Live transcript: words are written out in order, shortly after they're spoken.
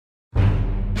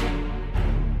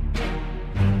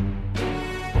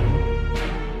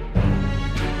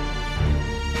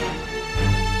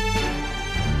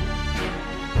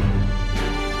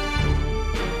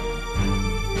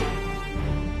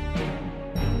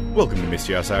Welcome to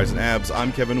Misty Outsiders and Abs.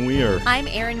 I'm Kevin Weir. I'm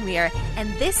Erin Weir,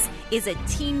 and this is a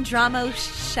teen drama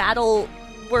Shadow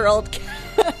World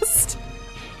cast.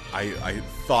 I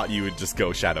thought you would just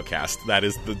go Shadowcast. That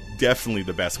is definitely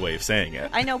the best way of saying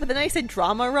it. I know, but then I said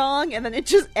drama wrong, and then it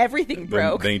just, everything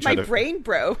broke. My brain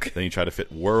broke. Then you try to fit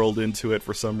world into it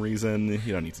for some reason.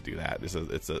 You don't need to do that.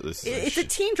 It's a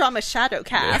teen drama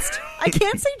Shadowcast. I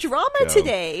can't say drama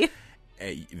today.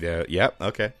 Yeah,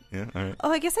 okay. Yeah, all right.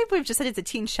 Oh, I guess I would have just said it's a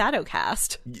teen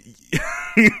Shadowcast.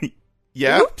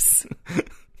 Yeah. Oops.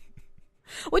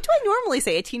 What do I normally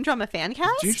say? A teen drama fan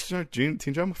cast? Teen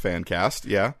drama fan cast,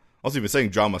 yeah. Also, you've been saying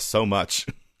drama so much.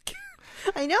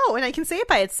 I know, and I can say it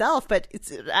by itself, but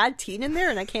add teen in there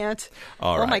and I can't.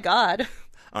 All right. Oh my god.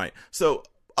 All right, so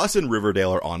us in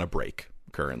Riverdale are on a break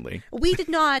currently. We did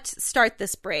not start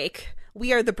this break.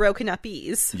 We are the broken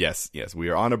uppies. Yes, we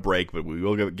are on a break, but we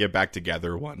will get back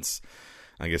together once,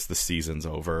 I guess, the season's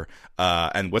over.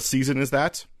 And what season is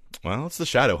that? Well, it's the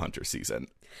Shadowhunter season.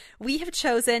 We have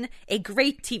chosen a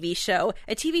great TV show,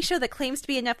 a TV show that claims to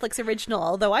be a Netflix original,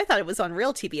 although I thought it was on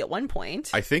Real TV at one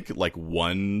point. I think, like,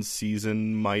 one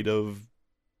season might have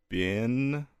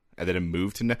been, and then it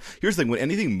moved to Netflix. Here's the thing, when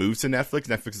anything moves to Netflix,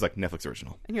 Netflix is like, Netflix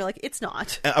original. And you're like, it's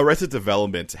not. Arrested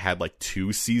Development had, like,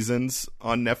 2 seasons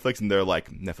on Netflix, and they're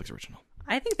like, Netflix original.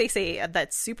 I think they say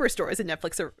that Superstore is a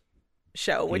Netflix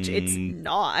show, which it's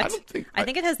not. I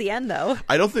think it has the end, though.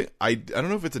 I don't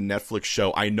know if it's a Netflix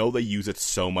show. I know they use it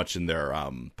so much in their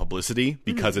publicity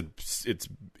because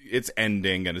it's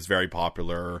ending and it's very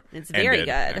popular. It's very good,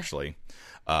 actually.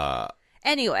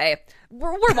 Anyway,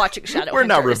 we're watching Shadowhunters. We're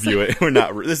not reviewing.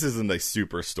 This isn't a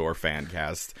Superstore fan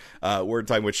cast. We're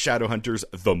talking with Shadowhunters: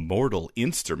 The Mortal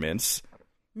Instruments.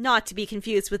 Not to be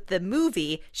confused with the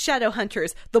movie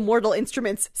Shadowhunters: The Mortal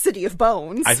Instruments City of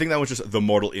Bones. I think that was just The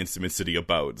Mortal Instruments City of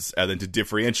Bones. And then to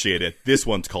differentiate it, this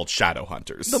one's called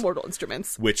Shadowhunters. The Mortal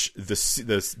Instruments. Which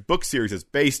the book series is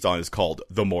based on is called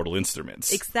The Mortal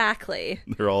Instruments. Exactly.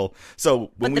 They're all...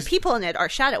 So when but the people in it are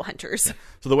Shadowhunters.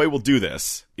 So the way we'll do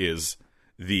this is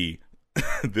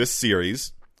this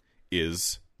series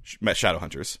is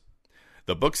Shadowhunters.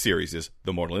 The book series is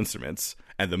The Mortal Instruments.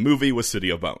 And the movie was City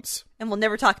of Bones. And we'll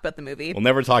never talk about the movie. We'll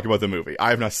never talk about the movie.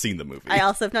 I have not seen the movie. I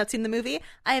also have not seen the movie.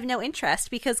 I have no interest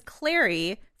because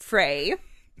Clary Frey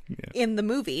in the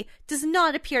movie does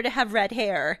not appear to have red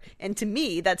hair. And to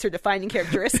me, that's her defining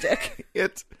characteristic.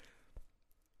 It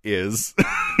is.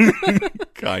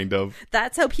 Kind of.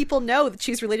 That's how people know that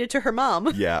she's related to her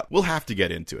mom. Yeah, we'll have to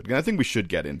get into it. And I think we should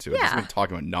get into it. Yeah. We've been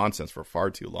talking about nonsense for far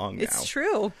too long now. It's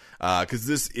true. Because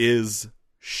this is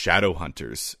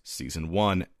Shadowhunters, Season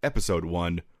 1, Episode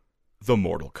 1, The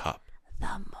Mortal Cup. The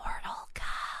Mortal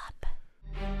Cup.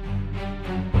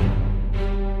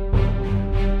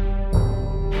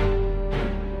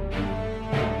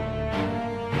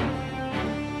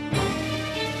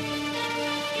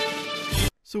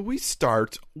 So we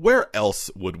start, where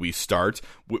else would we start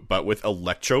but with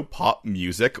electro-pop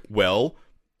music? Well,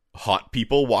 hot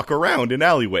people walk around in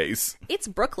alleyways. It's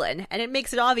Brooklyn, and it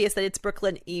makes it obvious that it's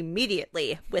Brooklyn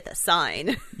immediately with a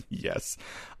sign. Yes.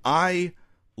 I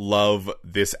love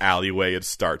this alleyway it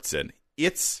starts in.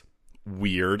 It's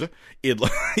weird.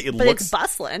 But it's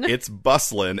bustling. It's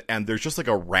bustling, and there's just like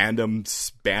a random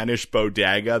Spanish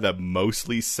bodega that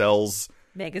mostly sells...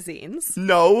 magazines.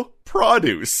 No,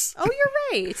 produce. Oh,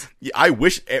 you're right. Yeah, I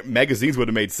wish magazines would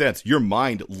have made sense. Your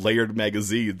mind layered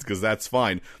magazines, because that's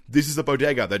fine. This is a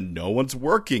bodega that no one's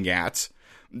working at,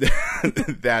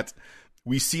 that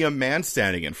we see a man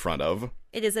standing in front of.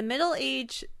 It is a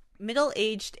middle-aged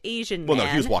Asian man. Well,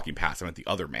 no, he was walking past. I meant the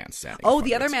other man standing. Oh,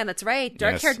 the other man, that's right.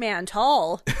 Dark-haired man,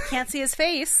 tall. Can't see his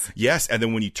face. Yes, and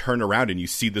then when you turn around and you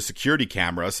see the security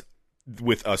cameras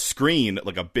with a screen,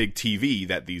 like a big TV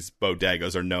that these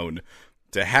bodegas are known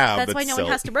to have. That's why no one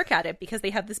has to work at it, because they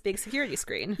have this big security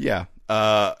screen. Yeah.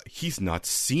 He's not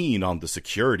seen on the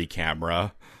security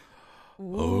camera.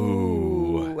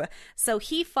 Ooh. So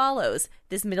he follows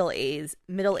this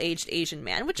middle-aged Asian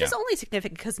man, which is only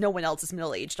significant because no one else is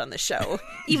middle-aged on the show,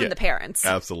 even the parents.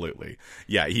 Absolutely.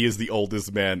 Yeah, he is the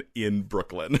oldest man in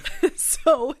Brooklyn.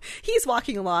 So he's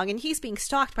walking along, and he's being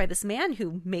stalked by this man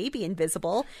who may be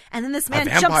invisible, and then this man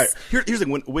vampire. jumps... Here's the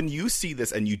thing, when you see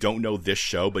this and you don't know this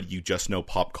show, but you just know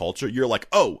pop culture, you're like,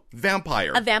 oh,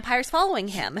 vampire. A vampire's following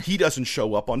him. He doesn't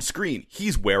show up on screen.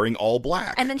 He's wearing all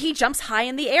black. And then he jumps high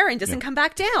in the air and doesn't come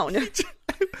back down.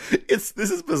 This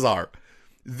is bizarre.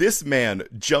 This man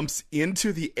jumps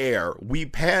into the air. We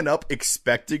pan up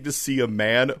expecting to see a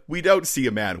man. We don't see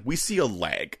a man. We see a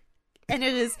leg. And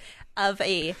it is of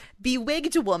a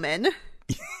bewigged woman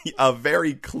A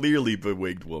very clearly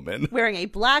bewigged woman. Wearing a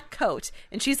black coat.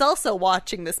 And she's also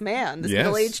watching this man, this Yes.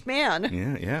 middle-aged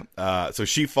man. Yeah. So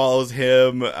she follows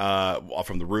him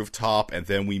from the rooftop, and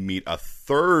then we meet a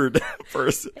third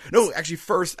person. No,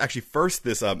 first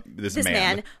this This man.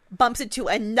 man bumps into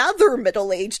another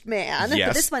middle-aged man. Yes.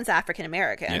 But this one's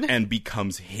African-American. And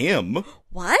becomes him.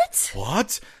 What?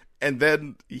 What? And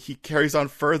then he carries on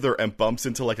further and bumps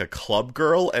into like a club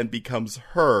girl and becomes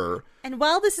her. And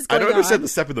while this is I going don't understand on, the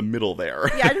step in the middle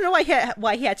there. yeah, I don't know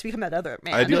why he had to become that other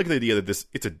man. I do like the idea that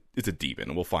it's a demon,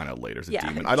 and we'll find out later it's a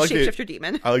demon. I like shapeshifter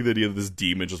demon. I like the idea that this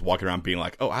demon just walking around being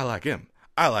like, "Oh, I like him.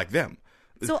 I like them."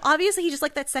 So obviously he just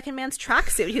liked that second man's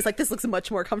tracksuit. He's like, this looks much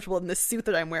more comfortable than this suit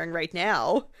that I'm wearing right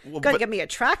now. Gotta get me a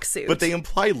tracksuit. But they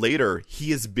imply later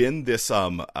he has been this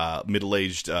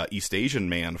middle-aged East Asian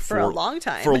man for a long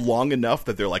time. For long enough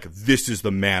that they're like, this is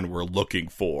the man we're looking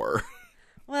for.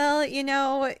 Well,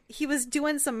 he was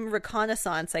doing some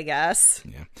reconnaissance, I guess.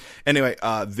 Yeah. Anyway,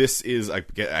 this is,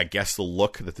 I guess, the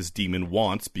look that this demon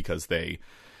wants, because they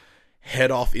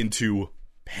head off into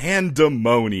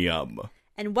pandemonium.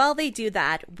 And while they do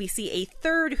that, we see a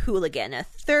third hooligan, a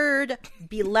third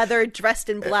be-leathered, dressed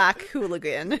in black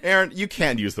hooligan. Aaron, you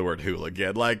can't use the word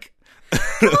hooligan. Like,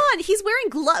 come on, he's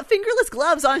wearing fingerless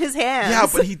gloves on his hands.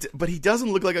 Yeah, but he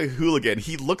doesn't look like a hooligan.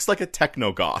 He looks like a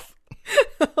techno-goth.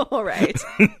 All right.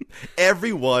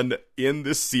 Everyone in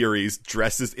this series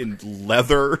dresses in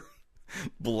leather,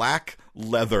 black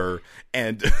leather,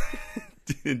 and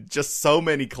just so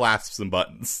many clasps and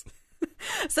buttons.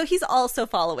 So he's also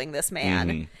following this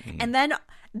man. And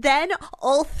then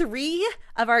all three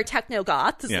of our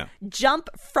techno-goths jump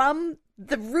from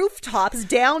the rooftops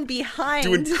down behind.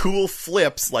 Doing cool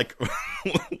flips, like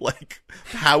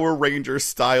Power Ranger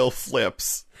style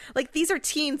flips. Like, these are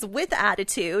teens with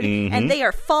attitude, and they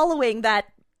are following that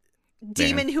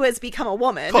demon who has become a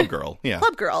woman. Club girl, yeah.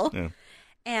 Club girl. Yeah.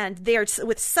 And they're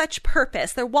with such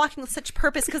purpose. They're walking with such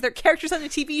purpose because they're characters on a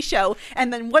TV show,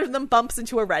 and then one of them bumps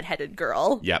into a redheaded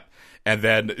girl. Yep. And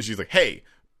then she's like, hey,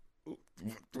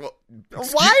 why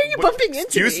are you bumping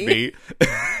into me? Excuse me.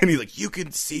 And he's like, you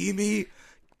can see me?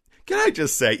 Can I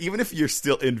just say, even if you're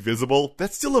still invisible,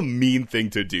 that's still a mean thing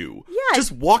to do. Yeah.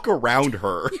 Just walk around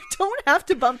her. You don't have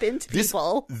to bump into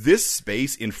people. This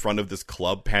space in front of this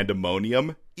club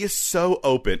pandemonium is so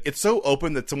open. It's so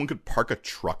open that someone could park a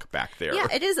truck back there. Yeah,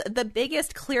 it is the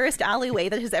biggest, clearest alleyway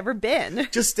that has ever been.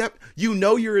 Just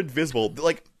you're invisible.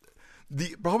 Like,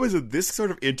 the problem is with this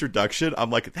sort of introduction, I'm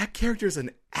like, that character's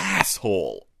an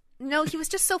asshole. No, he was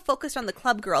just so focused on the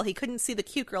club girl, he couldn't see the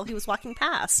cute girl he was walking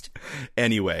past.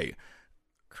 Anyway.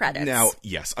 Credits. Now,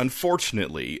 yes,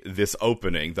 unfortunately, this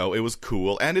opening, though, it was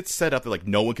cool, and it's set up that, like,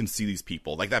 no one can see these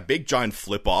people. Like, that big giant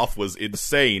flip-off was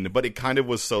insane, but it kind of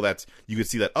was so that you could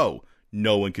see that, oh,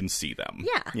 no one can see them.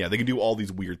 Yeah. Yeah, they can do all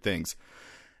these weird things.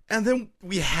 And then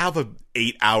we have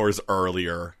 8 hours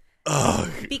earlier.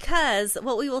 Ugh. Because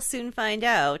what we will soon find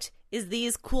out is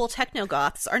these cool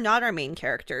techno-goths are not our main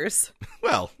characters.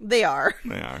 Well, they are.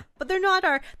 They are. But they're not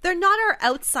our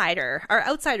outsider. Our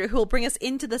outsider who will bring us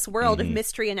into this world of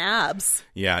mystery and abs.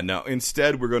 Yeah, no,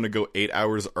 instead we're going to go 8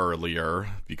 hours earlier,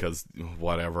 because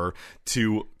whatever,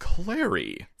 to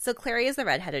Clary. So Clary is the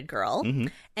redheaded girl,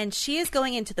 and she is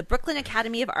going into the Brooklyn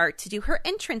Academy of Art to do her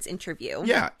entrance interview.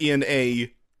 Yeah, in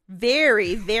a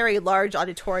very, very large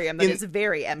auditorium that is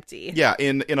very empty. Yeah,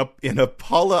 in a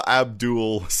Paula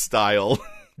Abdul style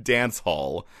dance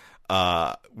hall,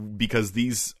 because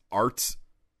these art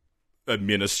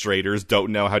administrators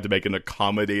don't know how to make an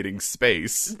accommodating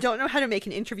space. Don't know how to make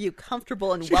an interview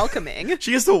comfortable and welcoming.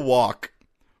 She has to walk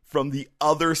from the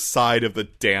other side of the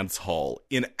dance hall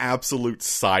in absolute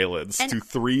silence to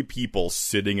 3 people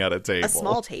sitting at a table. A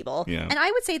small table. Yeah. And I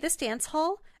would say this dance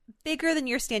hall, bigger than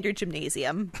your standard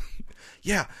gymnasium.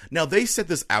 Yeah. Now, they set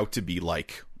this out to be,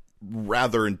 like,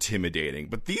 rather intimidating,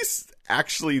 but these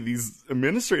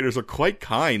administrators are quite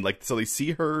kind. Like, so they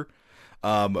see her,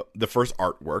 the first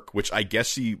artwork, which I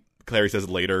guess Clary says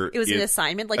later. It was an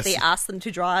assignment. Like, they asked them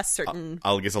to draw a certain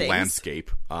I guess things. a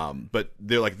landscape. But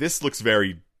they're like, this looks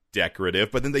very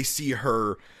decorative, but then they see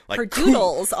her, like, her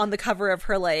doodles on the cover of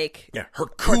her, like, her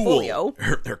portfolio.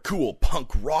 Her cool punk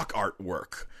rock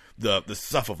artwork. The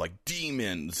stuff of, like,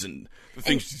 demons and the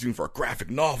things she's doing for a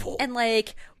graphic novel. And,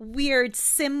 like, weird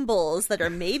symbols that are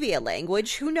maybe a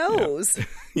language. Who knows?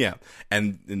 Yeah.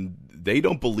 And they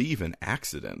don't believe in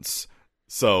accidents.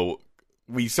 So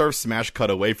we sort of smash cut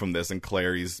away from this, and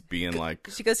Clary's being like...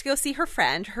 She goes to go see her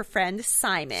friend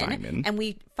Simon. And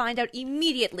we find out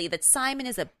immediately that Simon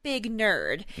is a big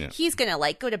nerd. Yeah. He's going to,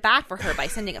 like, go to bat for her by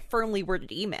sending a firmly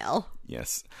worded email.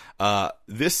 Yes.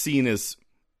 This scene is...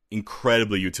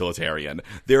 incredibly utilitarian.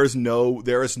 There is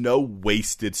no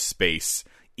wasted space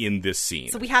in this scene.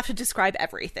 So we have to describe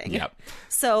everything. Yep.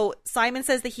 So Simon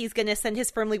says that he's going to send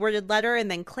his firmly worded letter, and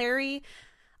then Clary,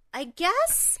 I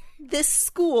guess this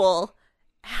school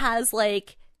has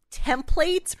like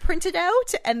templates printed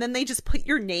out, and then they just put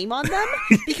your name on them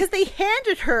because they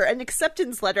handed her an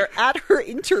acceptance letter at her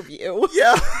interview.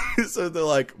 Yeah. So they're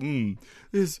like,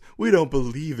 we don't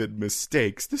believe in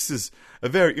mistakes. This is a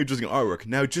very interesting artwork.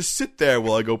 Now just sit there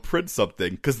while I go print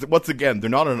something. Because once again, they're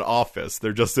not in an office.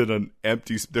 They're just in an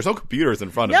empty... There's no computers in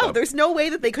front of them. No, there's no way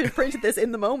that they could have printed this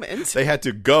in the moment. They had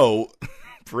to go,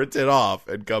 print it off,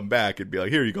 and come back and be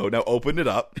like, here you go. Now open it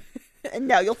up. And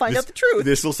now you'll find out the truth.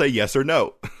 This will say yes or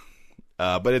no.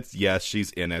 But it's yes,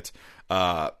 she's in it.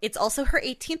 It's also her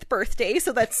 18th birthday,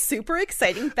 so that's super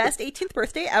exciting. Best 18th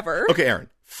birthday ever. Okay, Aaron.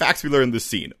 Facts we learned in this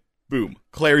scene. Boom.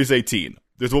 Clary's 18.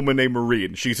 There's a woman named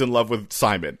Maureen. She's in love with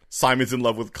Simon. Simon's in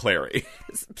love with Clary.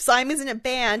 Simon's in a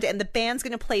band, and the band's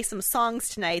going to play some songs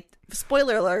tonight.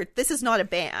 Spoiler alert, this is not a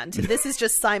band. This is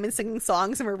just Simon singing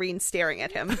songs and Maureen staring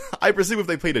at him. I presume if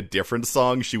they played a different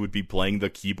song, she would be playing the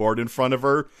keyboard in front of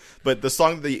her. But the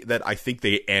song that I think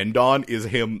they end on is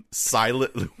him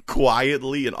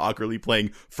quietly and awkwardly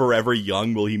playing Forever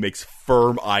Young while he makes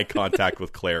firm eye contact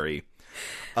with Clary.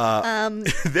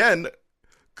 Then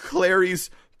Clary's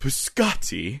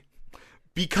biscotti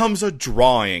becomes a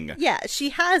drawing. Yeah, she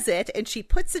has it, and she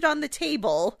puts it on the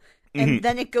table, and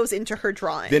then it goes into her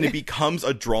drawing. Then it becomes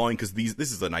a drawing, because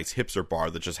this is a nice hipster bar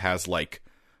that just has, like,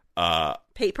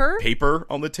 paper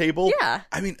on the table. Yeah.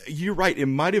 I mean, you're right, it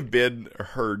might have been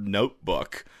her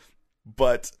notebook,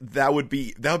 but that would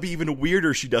be even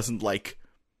weirder. She doesn't, like,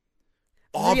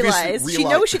 realize. She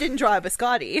knows she didn't draw a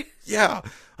biscotti. Yeah.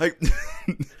 Like...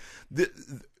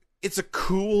 It's a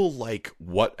cool, like,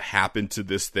 what happened to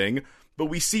this thing, but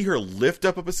we see her lift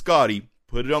up a biscotti,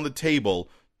 put it on the table,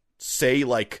 say,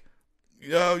 like,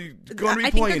 you're going to be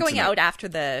I think they're going out after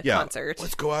the concert.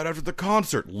 Let's go out after the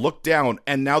concert. Look down,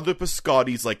 and now the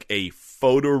biscotti's like a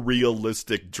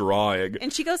photorealistic drawing.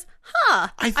 And she goes,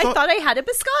 I thought I had a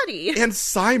biscotti. And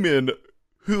Simon,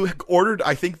 who ordered,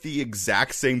 I think, the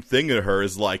exact same thing at her,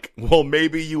 is like, well,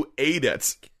 maybe you ate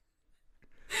it.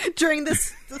 During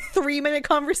this 3-minute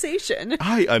conversation.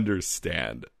 I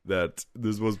understand that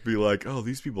this must be like, oh,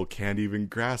 these people can't even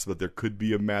grasp that there could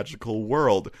be a magical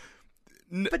world.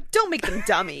 But don't make them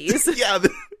dummies. Yeah.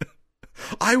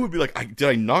 I would be like, did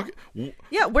I knock?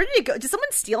 Yeah, where did it go? Did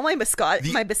someone steal my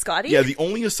biscotti? Yeah, the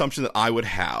only assumption that I would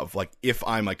have, like, if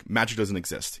I'm like, magic doesn't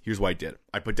exist, here's what I did.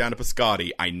 I put down a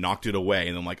biscotti, I knocked it away,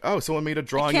 and I'm like, oh, someone made a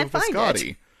drawing of a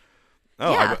biscotti.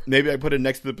 Oh, yeah. Maybe I put it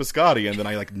next to the biscotti, and then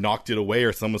I, like, knocked it away,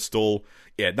 or someone stole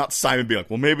it. Not Simon being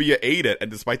like, well, maybe you ate it, and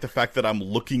despite the fact that I'm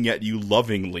looking at you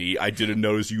lovingly, I didn't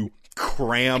notice you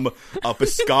cram a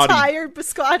biscotti, entire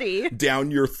biscotti,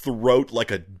 down your throat like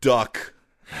a duck.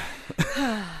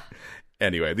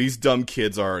 Anyway, these dumb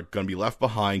kids are going to be left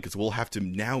behind, because we'll have to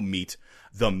now meet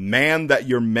the man that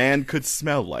your man could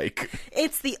smell like.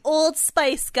 It's the Old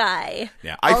Spice guy,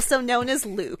 also known as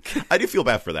Luke. I do feel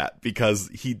bad for that, because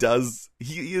he's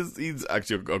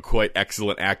actually a quite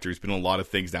excellent actor. He's been in a lot of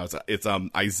things now. It's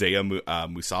Isaiah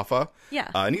Musafa. Yeah.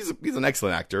 And he's an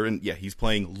excellent actor, and yeah, he's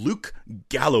playing Luke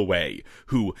Galloway,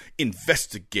 who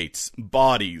investigates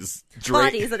bodies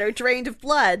that are drained of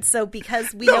blood. So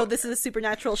because we know this is a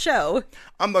supernatural show,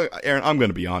 Aaron, I'm going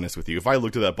to be honest with you. If I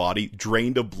looked at that body,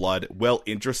 drained of blood, well,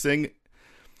 interesting.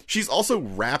 She's also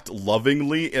wrapped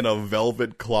lovingly in a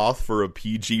velvet cloth for a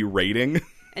PG rating.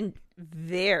 And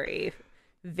very,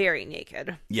 very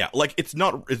naked. Yeah, like it's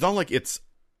not like it's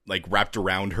like wrapped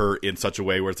around her in such a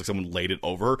way where it's like someone laid it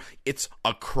over her. It's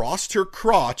across her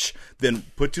crotch, then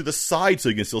put to the side so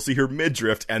you can still see her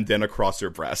midriff, and then across her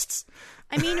breasts.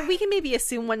 I mean, we can maybe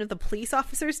assume one of the police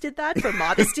officers did that for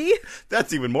modesty.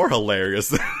 That's even more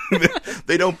hilarious.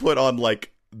 They don't put on,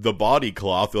 like, the body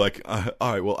cloth. They're like, all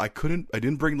right, well, I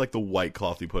didn't bring, like, the white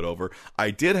cloth you put over.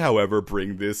 I did, however,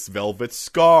 bring this velvet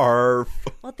scarf.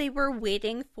 Well, they were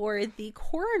waiting for the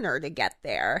coroner to get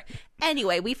there.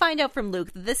 Anyway, we find out from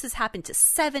Luke that this has happened to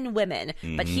 7 women,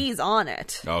 but he's on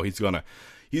it. Oh, he's gonna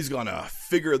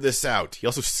figure this out. He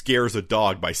also scares a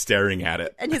dog by staring at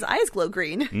it. And his eyes glow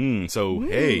green.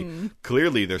 Hey,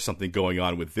 clearly there's something going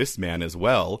on with this man as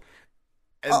well.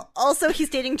 And also, he's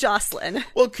dating Jocelyn.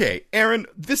 Okay, Aaron,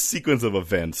 this sequence of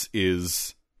events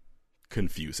is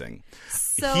confusing.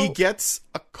 So, he gets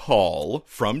a call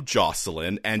from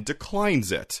Jocelyn and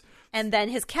declines it. And then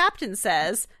his captain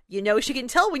says, you know she can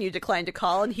tell when you decline to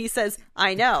call, and he says,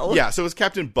 I know. Yeah, so his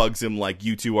captain bugs him like,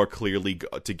 you two are clearly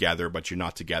together, but you're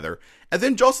not together. And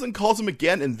then Jocelyn calls him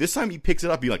again, and this time he picks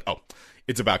it up, being like, oh,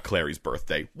 it's about Clary's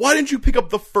birthday. Why didn't you pick up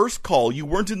the first call? You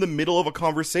weren't in the middle of a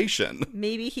conversation.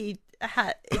 Maybe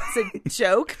it's a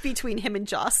joke between him and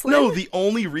Jocelyn. No, the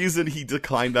only reason he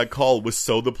declined that call was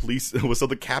so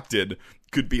the captain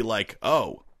could be like,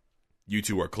 oh, you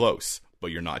two are close,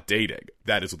 but you're not dating.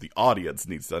 That is what the audience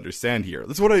needs to understand here.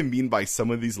 That's what I mean by some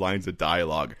of these lines of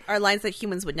dialogue. Are lines that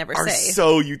humans would never are say.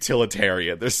 So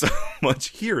utilitarian. There's so much.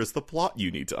 Here is the plot you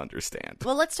need to understand.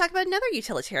 Well, let's talk about another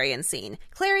utilitarian scene.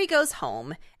 Clary goes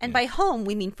home, and by home,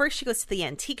 we mean first she goes to the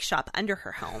antique shop under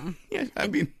her home. Yeah, I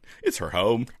mean, it's her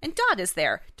home. And Dot is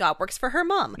there. Dot works for her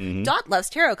mom. Mm-hmm. Dot loves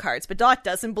tarot cards, but Dot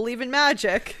doesn't believe in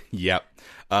magic. Yep.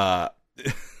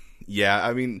 Yeah,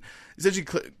 I mean, essentially,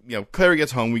 Clary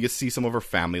gets home. We get to see some of her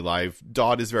family life.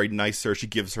 Dot is very nice to her. She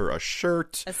gives her a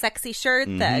shirt. A sexy shirt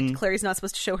that Clary's not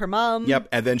supposed to show her mom. Yep,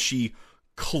 and then she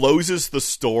closes the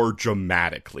store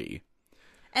dramatically.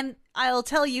 And I'll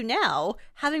tell you now,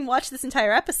 having watched this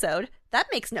entire episode, that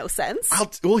makes no sense.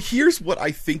 Well, here's what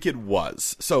I think it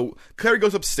was. So, Clary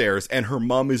goes upstairs, and her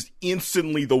mom is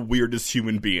instantly the weirdest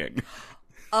human being.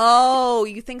 Oh,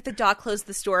 you think the Dot closed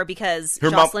the store because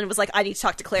Jocelyn was like, I need to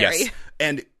talk to Clary. Yes,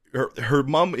 and her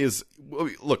mom is...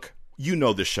 Look, you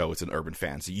know this show is an urban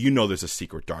fantasy. You know there's a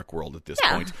secret dark world at this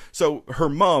point. So her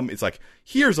mom is like,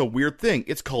 here's a weird thing.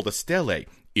 It's called a stele.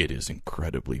 It is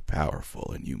incredibly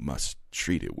powerful, and you must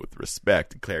treat it with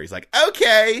respect. And Clary's like,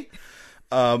 okay.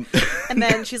 And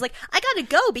then she's like, I gotta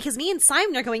go because me and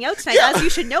Simon are going out tonight, as you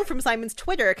should know from Simon's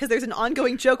Twitter, because there's an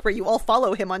ongoing joke where you all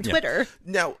follow him on Twitter.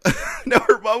 Now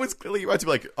her mom was clearly about to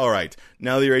be like, all right,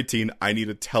 now that you're 18, I need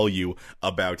to tell you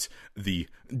about the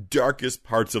darkest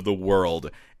parts of the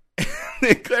world.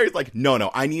 And Clary's like,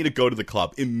 no, I need to go to the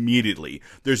club immediately.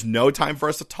 There's no time for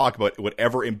us to talk about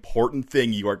whatever important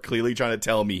thing you are clearly trying to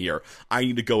tell me here. I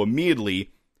need to go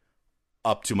immediately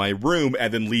up to my room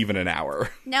and then leave in an hour.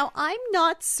 Now, I'm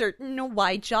not certain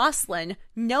why Jocelyn,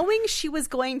 knowing she was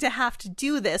going to have to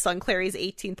do this on Clary's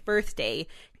 18th birthday,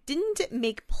 didn't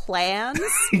make plans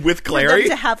with Clary for them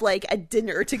to have like a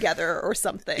dinner together or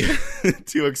something.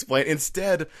 To explain.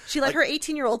 Instead, she let her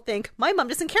 18-year-old think, my mom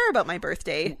doesn't care about my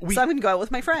birthday, so I'm going to go out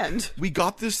with my friend. We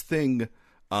got this thing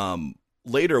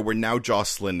later where now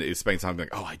Jocelyn is spending time like,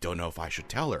 oh, I don't know if I should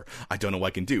tell her. I don't know what I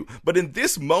can do. But in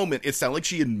this moment, it sounded like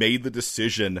she had made the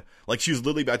decision. Like she was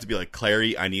literally about to be like,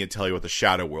 Clary, I need to tell you about the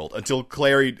shadow world. Until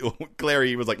Clary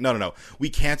was like, no. We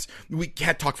can't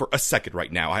talk for a second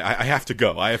right now. I have to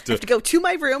go. I have to go to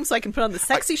my room so I can put on the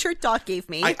sexy shirt Dot gave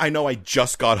me. I know I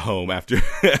just got home after,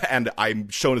 and I'm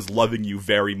shown as loving you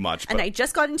very much. And I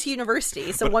just got into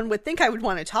university, so one would think I would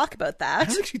want to talk about that. I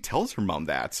don't think she tells her mom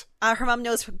that. Her mom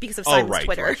knows because of Simon's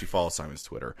Twitter. Right. She follows Simon's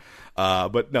Twitter.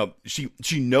 But no, she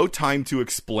no time to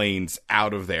explains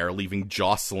out of there, leaving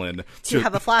Jocelyn to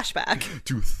have a flashback.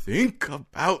 To think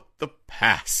about the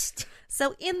past.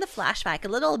 So in the flashback, a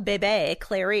little bebe,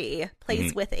 Clary,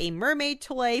 plays with a mermaid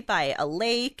toy by a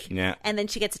lake. Yeah. And then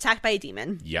she gets attacked by a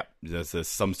demon. Yep. There's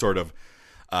some sort of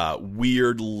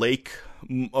weird lake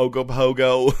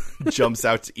Ogopogo jumps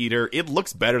out to eat her. It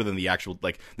looks better than the actual,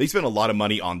 like, they spent a lot of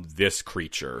money on this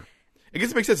creature. I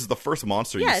guess it makes sense. It's the first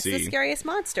monster you see. Yeah, it's the scariest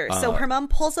monster. So her mom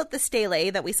pulls out the stele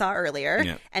that we saw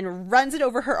earlier and runs it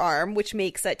over her arm, which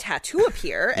makes a tattoo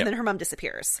appear, and then her mom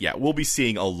disappears. Yeah, we'll be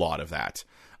seeing a lot of that.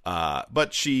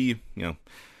 But she,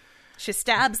 she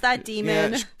stabs that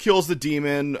demon. Yeah, she kills the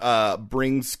demon,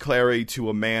 brings Clary to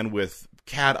a man with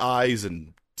cat eyes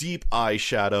and deep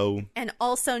eyeshadow. And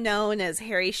also known as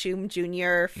Harry Shum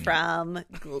Jr. from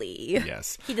Glee.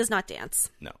 Yes. He does not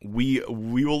dance. No. We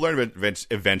will learn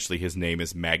eventually his name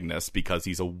is Magnus because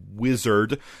he's a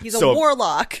wizard. He's a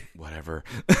warlock. Whatever.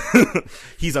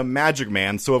 He's a magic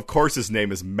man, so of course his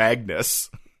name is Magnus.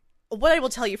 What I will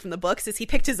tell you from the books is he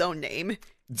picked his own name.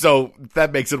 So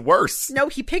that makes it worse. No,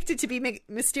 he picked it to be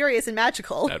mysterious and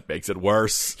magical. That makes it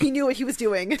worse. He knew what he was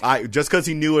doing. Just because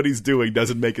he knew what he's doing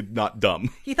doesn't make it not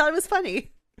dumb. He thought it was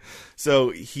funny. So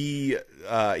he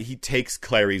takes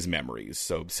Clary's memories,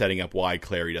 so setting up why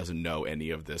Clary doesn't know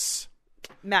any of this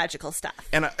magical stuff.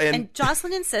 And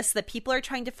Jocelyn insists that people are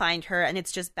trying to find her, and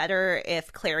it's just better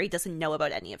if Clary doesn't know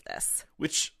about any of this.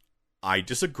 Which I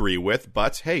disagree with,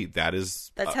 but hey,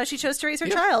 that's how she chose to raise her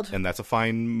child, and that's a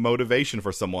fine motivation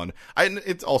for someone. And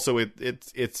it's also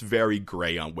it's very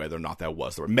gray on whether or not that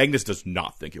was the right. Magnus does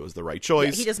not think it was the right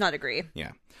choice. Yeah, he does not agree.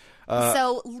 Yeah.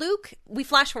 So Luke, we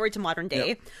flash forward to modern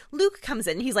day. Luke comes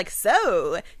in. And he's like,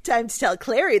 "So, time to tell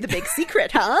Clary the big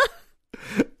secret, huh?"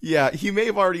 Yeah, he may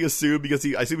have already assumed because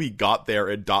I assume he got there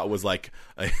and Dot was like,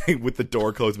 with the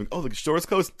door closed, like, oh, the door's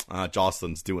closed?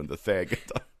 Jocelyn's doing the thing.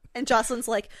 And Jocelyn's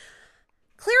like,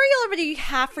 Clary already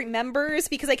half remembers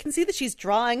because I can see that she's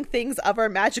drawing things of our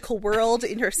magical world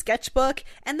in her sketchbook,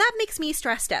 and that makes me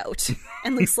stressed out.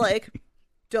 And Luke's like,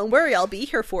 don't worry, I'll be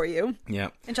here for you. Yeah.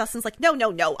 And Jocelyn's like,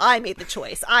 no, I made the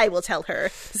choice. I will tell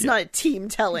her. This is not a team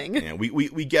telling. Yeah,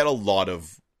 we get a lot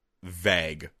of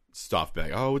vague stuff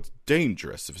back. Oh, it's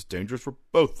dangerous. If it's dangerous for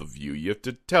both of you, you have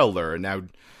to tell her. And now...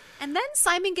 And then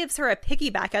Simon gives her a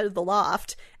piggyback out of the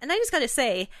loft. And I just gotta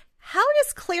say, how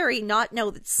does Clary not know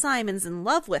that Simon's in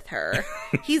love with her?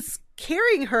 He's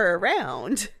carrying her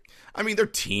around. I mean, they're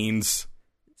teens.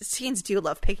 Teens do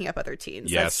love picking up other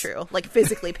teens. Yes. That's true. Like,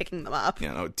 physically picking them up. You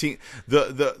know,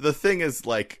 the thing is,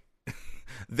 like,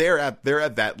 they're at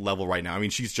that level right now. I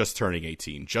mean, she's just turning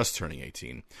 18.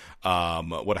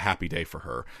 What a happy day for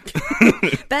her.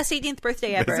 Best 18th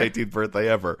birthday ever. Best 18th birthday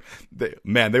ever. They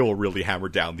will really hammer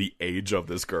down the age of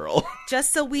this girl.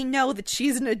 Just so we know that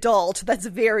she's an adult. That's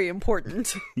very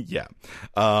important. Yeah.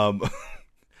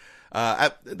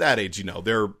 At that age, you know,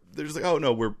 they're just like, oh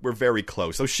no, we're very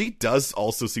close. So she does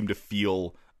also seem to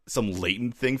feel some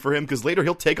latent thing for him, because later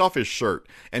he'll take off his shirt.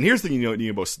 And here's the thing you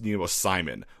know about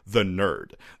Simon, the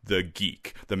nerd, the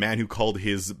geek, the man who called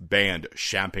his band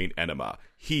Champagne Enema.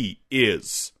 He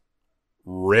is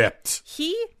ripped.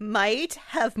 He might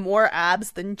have more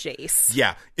abs than Jace.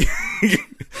 Yeah.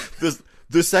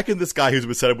 The second this guy who's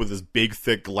been set up with his big,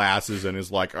 thick glasses and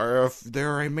is like, if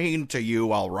they're mean to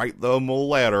you, I'll write them a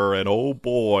letter, and oh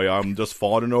boy, I'm just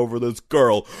fawning over this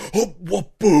girl.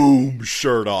 Oh, boom,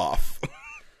 shirt off.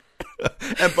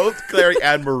 And both Clary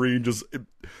and Maureen just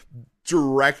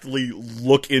directly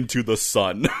look into the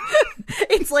sun.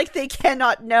 It's like they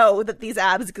cannot know that these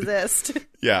abs exist.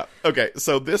 Yeah. Okay,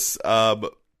 so this...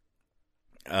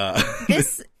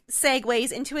 This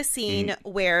segues into a scene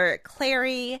where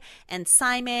Clary and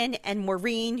Simon and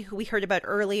Maureen, who we heard about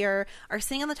earlier, are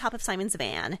sitting on the top of Simon's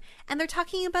van, and they're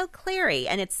talking about Clary,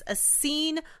 and it's a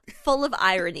scene full of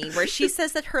irony where she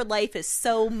says that her life is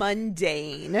so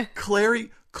mundane.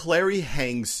 Clary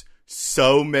hangs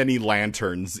so many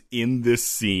lanterns in this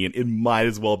scene. It might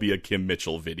as well be a Kim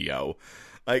Mitchell video.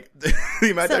 Like, the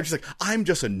amount of time she's like, I'm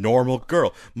just a normal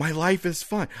girl. My life is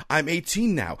fun. I'm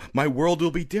 18 now. My world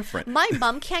will be different. My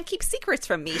mom can't keep secrets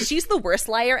from me. She's the worst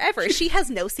liar ever. She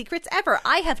has no secrets ever.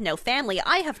 I have no family.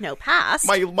 I have no past.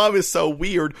 My mom is so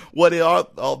weird. What are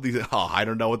all these? Oh, I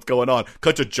don't know what's going on.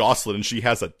 Cut to Jocelyn and she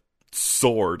has a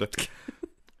sword.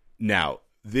 Now,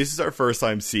 this is our first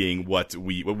time seeing what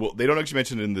they don't actually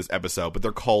mention it in this episode, but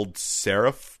they're called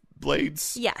Seraph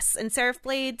blades. Yes, and Seraph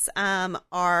blades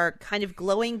are kind of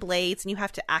glowing blades, and you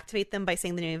have to activate them by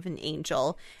saying the name of an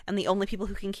angel, and the only people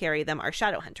who can carry them are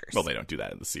shadow hunters. Well, they don't do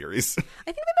that in the series. I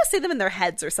think they must say them in their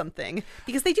heads or something,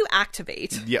 because they do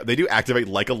activate. Yeah, they do activate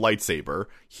like a lightsaber.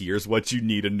 Here's what you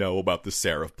need to know about the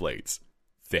Seraph blades.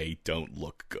 They don't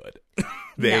look good.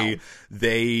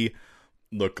 They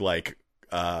look like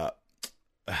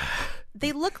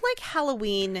they look like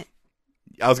Halloween.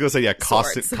 I was gonna say, yeah,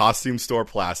 costume store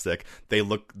plastic.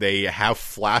 They have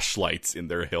flashlights in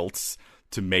their hilts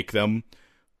to make them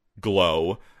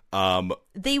glow.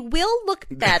 They will look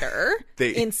better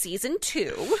in season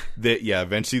 2.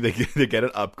 Eventually they get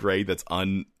an upgrade that's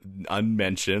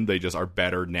unmentioned. They just are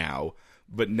better now,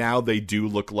 but now they do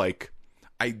look like.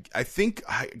 I think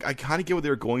I kind of get what they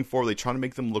were going for. They're trying to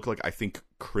make them look like, I think,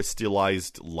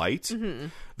 crystallized light. Mm-hmm.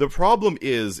 The problem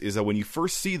is that when you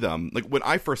first see them, like when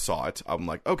I first saw it, I'm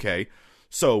like, okay,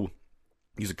 so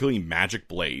these are clearly magic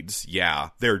blades. Yeah,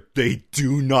 they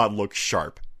do not look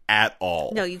sharp at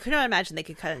all. No, you could not imagine they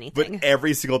could cut anything. But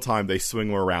every single time they swing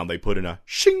them around, they put in a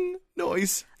shing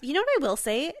noise. You know what I will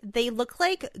say? They look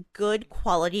like good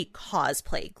quality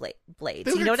cosplay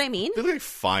blades. You know what I mean? They look like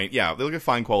fine. Yeah, they look like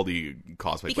fine quality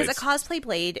cosplay blades. Because a cosplay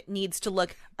blade needs to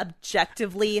look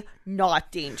objectively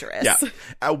not dangerous. Yeah.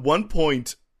 At one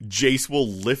point, Jace will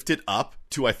lift it up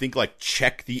to, I think, like,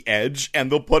 check the edge,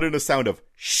 and they'll put in a sound of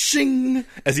shing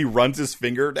as he runs his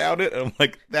finger down it, and I'm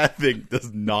like, that thing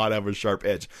does not have a sharp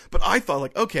edge. But I thought,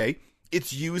 like, okay,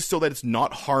 it's used so that it's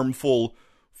not harmful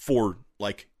for,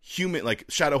 like, human, like,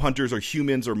 shadow hunters or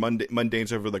humans or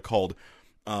mundanes, whatever they're called,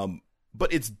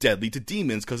 but it's deadly to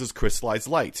demons because it's crystallized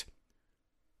light.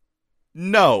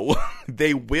 No,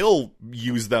 they will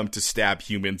use them to stab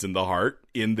humans in the heart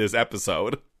in this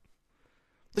episode.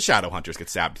 The shadow hunters get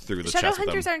stabbed through the chest. Shadow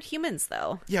hunters aren't humans,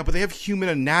 though. Yeah, but they have human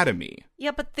anatomy.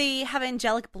 Yeah, but they have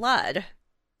angelic blood.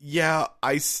 Yeah,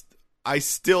 I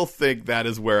still think that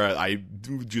is where I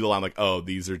do the line, like, oh,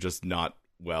 these are just not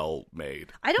well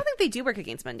made. I don't think they do work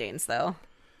against mundanes, though.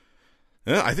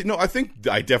 I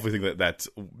definitely think that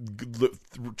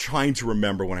trying to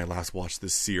remember when I last watched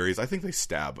this series, I think they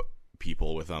stab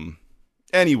people with them.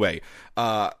 Anyway,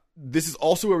 this is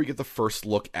also where we get the first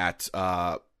look at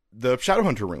the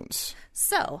Shadowhunter runes.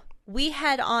 So we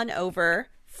head on over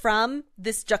from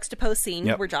this juxtaposed scene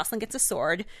where Jocelyn gets a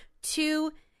sword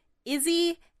to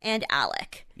Izzy and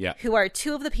Alec, who are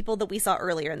two of the people that we saw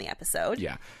earlier in the episode.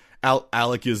 Yeah.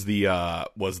 Alec is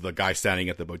was the guy standing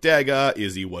at the bodega.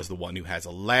 Izzy was the one who has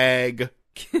a leg.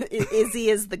 Izzy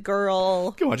is the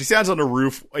girl. Come on, she stands on a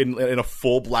roof in a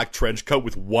full black trench coat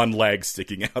with one leg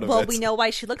sticking out of it. Well, we know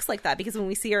why she looks like that, because when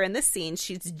we see her in this scene,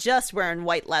 she's just wearing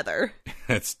white leather.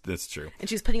 That's true. And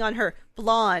she's putting on her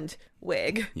blonde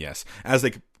wig. Yes. As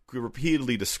they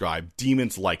repeatedly describe,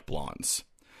 demons like blondes.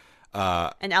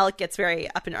 And Alec gets very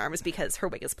up in arms because her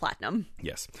wig is platinum.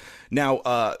 Yes.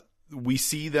 Now, we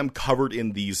see them covered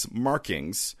in these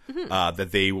markings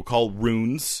that they will call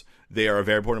runes. They are a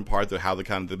very important part of how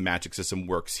the magic system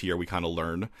works here. We kind of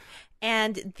learn.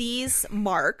 And these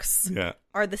marks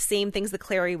are the same things that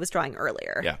Clary was drawing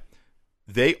earlier. Yeah.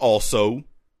 They also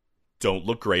don't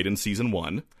look great in season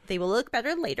 1. They will look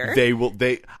better later.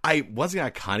 I was going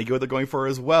to kind of go what they're going for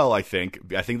as well, I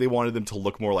think. I think they wanted them to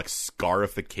look more like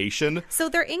scarification. So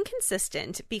they're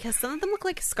inconsistent because some of them look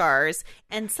like scars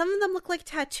and some of them look like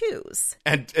tattoos.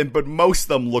 But most of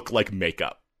them look like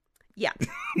makeup. Yeah.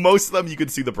 Most of them, you can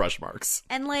see the brush marks.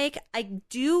 And, I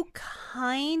do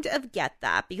kind of get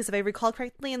that, because if I recall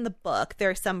correctly in the book, there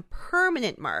are some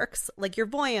permanent marks, like your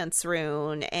Voyance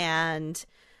rune, and,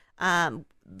 I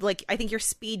think your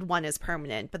Speed one is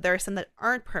permanent, but there are some that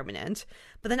aren't permanent.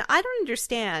 But then I don't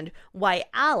understand why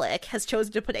Alec has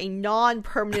chosen to put a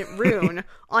non-permanent rune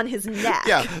on his neck.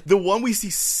 Yeah, the one we see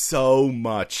so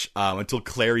much until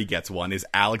Clary gets one is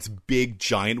Alec's big,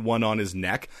 giant one on his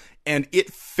neck. And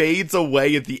it fades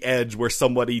away at the edge where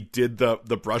somebody did the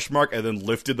brush mark and then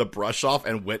lifted the brush off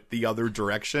and went the other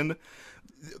direction.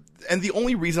 And the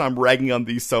only reason I'm ragging on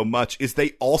these so much is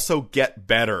they also get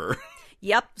better.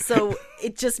 Yep, so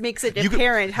it just makes it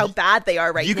apparent how bad they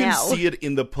are right now. You can see it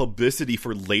in the publicity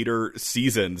for later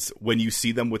seasons when you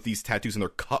see them with these tattoos and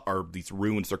these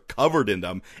runes, they're covered in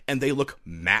them, and they look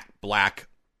matte black.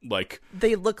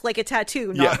 They look like a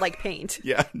tattoo, not like paint.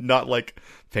 Yeah, not like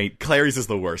paint. Clary's is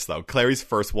the worst, though. Clary's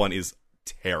first one is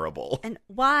terrible. And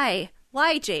why?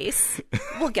 Why, Jace?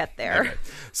 We'll get there. Okay.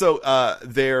 So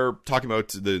they're talking about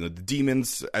the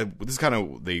demons. This is kind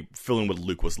of, they fill in what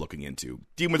Luke was looking into.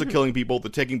 Demons are killing people.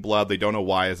 They're taking blood. They don't know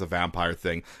why. It's a vampire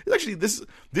thing. It's actually, this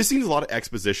seems a lot of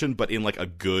exposition, but in a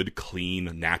good,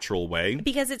 clean, natural way.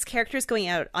 Because it's characters going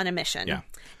out on a mission. Yeah.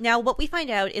 Now, what we find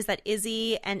out is that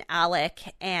Izzy and Alec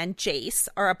and Jace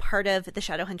are a part of the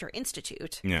Shadowhunter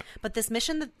Institute. Yeah. But this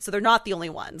mission, so they're not the only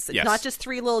ones. It's not just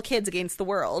 3 little kids against the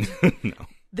world. No.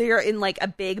 They're in a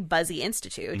big buzzy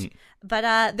institute.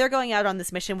 But they're going out on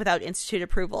this mission without institute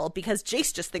approval because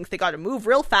Jace just thinks they got to move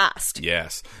real fast.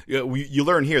 Yes. You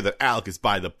learn here that Alec is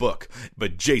by the book,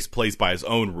 but Jace plays by his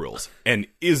own rules. And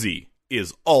Izzy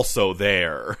is also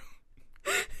there.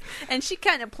 And she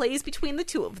kind of plays between the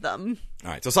two of them.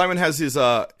 All right. So Simon has his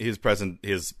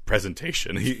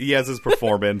presentation. He has his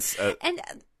performance. And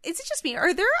is it just me?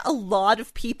 Are there a lot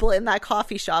of people in that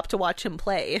coffee shop to watch him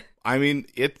play? I mean,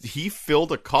 he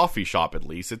filled a coffee shop at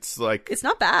least. It's it's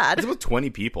not bad. It's about 20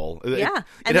 people. Yeah,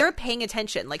 and they're paying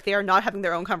attention. They are not having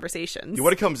their own conversations.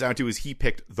 What it comes down to is he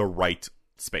picked the right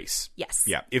space. Yes.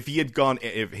 Yeah. If he had gone,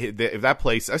 if that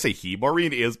place, I say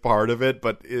Maureen is part of it,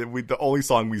 but the only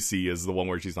song we see is the one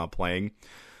where she's not playing.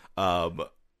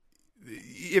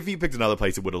 If he picked another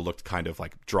place, it would have looked kind of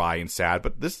dry and sad.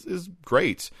 But this is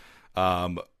great.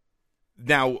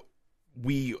 Now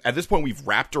at this point we've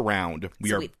wrapped around.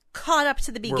 We've caught up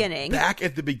to the beginning. We're back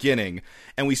at the beginning,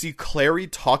 and we see Clary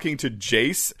talking to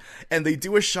Jace, and they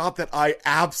do a shot that I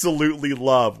absolutely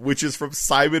love, which is from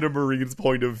Simon and Maureen's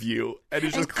point of view.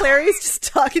 And Clary's just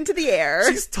talking to the air.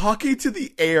 She's talking to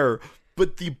the air,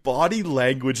 but the body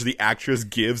language the actress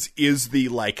gives is the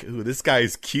ooh, this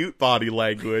guy's cute body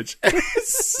language. And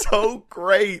it's so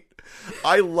great.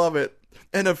 I love it.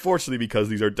 And unfortunately, because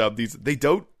these are dubbed, they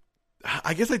don't,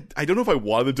 I guess I don't know if I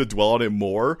wanted them to dwell on it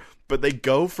more, but they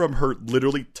go from her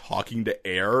literally talking to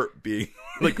air, being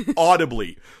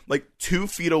audibly 2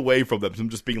 feet away from them,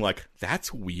 just being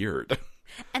that's weird.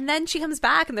 And then she comes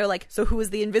back and they're like, so who was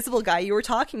the invisible guy you were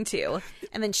talking to?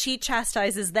 And then she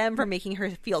chastises them for making her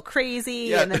feel crazy.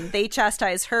 Yeah. And then they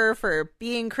chastise her for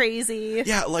being crazy.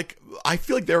 Yeah, I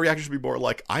feel their reaction should be more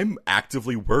I'm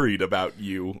actively worried about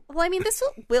you. Well, I mean, this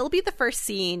will be the first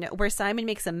scene where Simon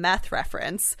makes a meth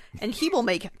reference, and he will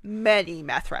make many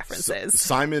meth references.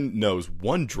 Simon knows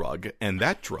one drug, and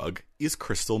that drug is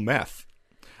crystal meth.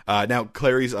 Now,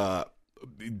 Clary's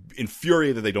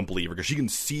infuriated that they don't believe her because she can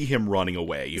see him running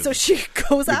away. So she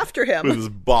goes after him. With his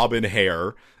bobbin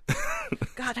hair.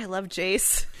 God, I love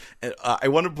Jace. And, I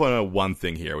want to point out one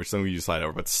thing here, which some of you slide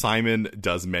over, but Simon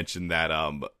does mention that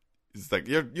it's like,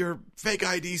 your fake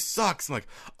ID sucks. I'm like,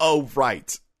 oh,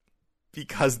 right.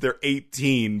 Because they're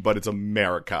 18, but it's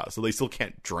America, so they still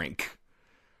can't drink.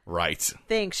 Right.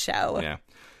 Thanks, show. Yeah.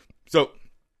 So,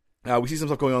 we see some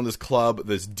stuff going on in this club.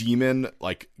 This demon,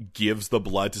 gives the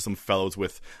blood to some fellows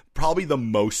with probably the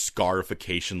most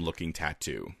scarification-looking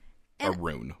tattoo. A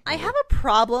rune. I have a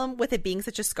problem with it being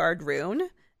such a scarred rune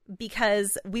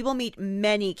because we will meet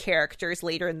many characters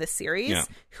later in this series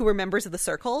who are members of the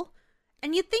Circle.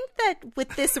 And you'd think that with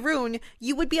this rune,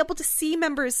 you would be able to see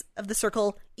members of the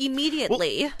Circle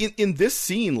immediately. Well, in this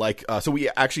scene, so we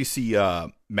actually see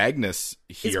Magnus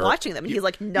here. He's watching them, and he's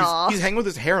like, nah. He's hanging with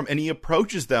his harem, and he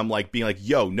approaches them, being like,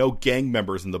 yo, no gang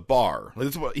members in the bar.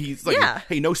 That's what he's like,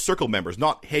 hey, no Circle members.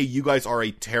 Not, hey, you guys are a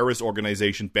terrorist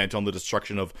organization bent on the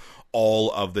destruction of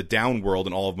all of the downworld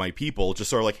and all of my people.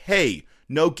 Just sort of like, hey,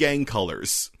 no gang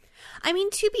colors. I mean,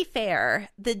 to be fair,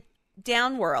 the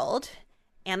downworld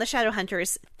and the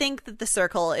Shadowhunters think that the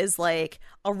Circle is like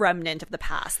a remnant of the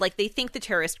past. Like, they think the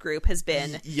terrorist group has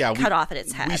been cut off at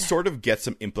its head. We sort of get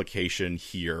some implication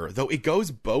here, though it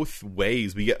goes both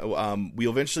ways. We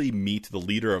eventually meet the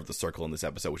leader of the Circle in this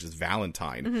episode, which is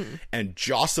Valentine. And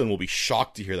Jocelyn will be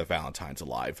shocked to hear that Valentine's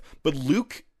alive. But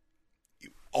Luke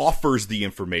offers the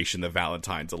information that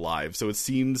Valentine's alive, so it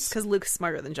seems... Because Luke's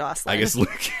smarter than Jocelyn. I guess Luke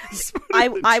is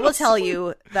smarter than I will tell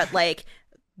you that,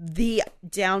 the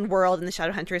downworld and the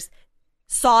Shadowhunters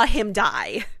saw him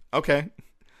die. Okay.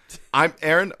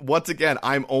 Aaron, once again,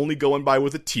 I'm only going by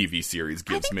what the TV series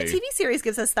gives me. I think the TV series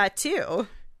gives us that too.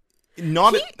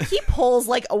 He pulls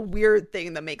a weird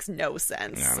thing that makes no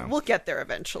sense. We'll get there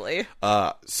eventually.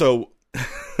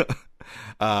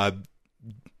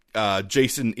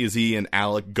 Jason, Izzy, and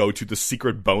Alec go to the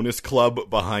secret bonus club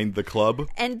behind the club.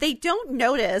 And they don't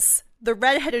notice the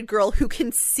redheaded girl who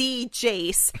can see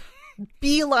Jace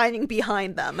beelining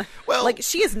behind them. Well,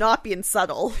 she is not being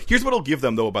subtle. Here's what I'll give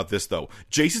them, though, about this, though.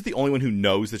 Jace is the only one who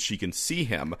knows that she can see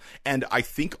him, and I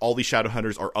think all these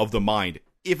Shadowhunters are of the mind,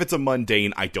 if it's a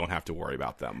mundane, I don't have to worry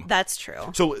about them. That's true.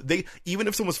 So even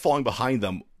if someone's falling behind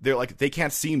them, they're like, they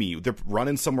can't see me. They're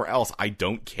running somewhere else. I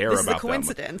don't care about them. This is a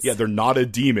coincidence. Yeah, they're not a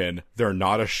demon. They're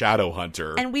not a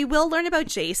Shadowhunter. And we will learn about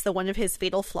Jace that one of his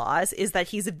fatal flaws is that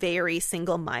he's very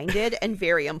single-minded and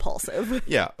very impulsive.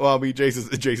 Yeah, well, I mean,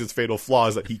 Jace's fatal flaw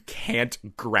is that he can't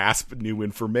grasp new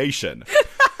information.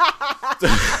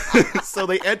 So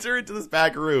they enter into this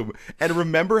back room, and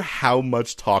remember how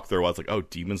much talk there was. Oh,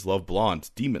 demons love blondes.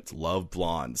 Demons love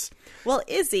blondes. Well,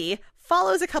 Izzy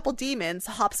follows a couple demons,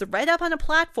 hops right up on a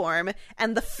platform,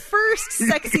 and the first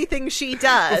sexy thing she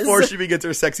does... Before she begins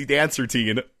her sexy dance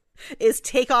routine... is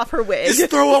take off her wig. Is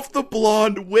throw off the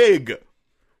blonde wig.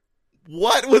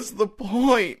 What was the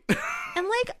point? And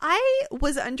I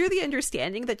was under the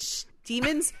understanding that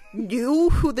demons knew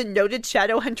who the noted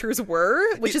Shadowhunters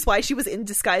were, which is why she was in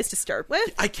disguise to start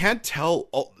with. I can't tell.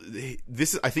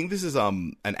 I think this is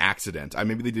an accident.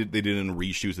 Maybe they did it in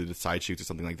reshoots, they did side shoots or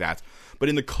something like that. But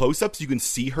in the close-ups, you can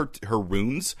see her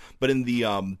runes, but in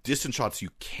the distant shots, you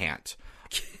can't.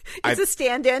 It's a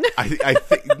stand-in. I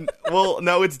think. Well,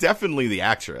 no, it's definitely the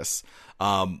actress.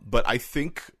 But I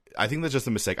think that's just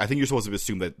a mistake. I think you're supposed to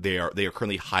assume that they are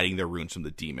currently hiding their runes from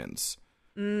the demons.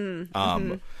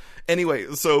 Anyway,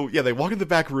 so yeah, they walk in the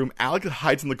back room. Alec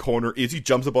hides in the corner. Izzy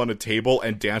jumps up on a table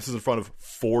and dances in front of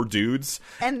 4 dudes.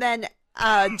 And then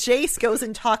Jace goes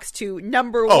and talks to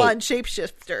number one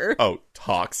shapeshifter. Oh,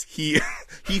 talks. He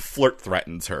flirt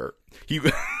threatens her.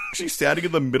 She's standing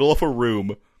in the middle of a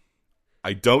room.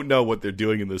 I don't know what they're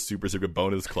doing in this super secret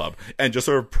bonus club, and just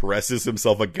sort of presses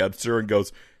himself against her and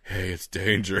goes, "Hey, it's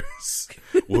dangerous.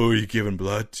 Who are you giving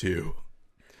blood to?"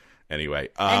 Anyway,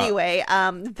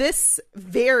 this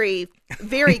very,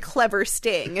 very clever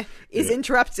sting is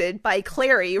interrupted by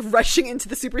Clary rushing into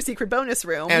the super secret bonus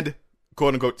room and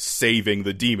quote unquote saving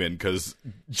the demon because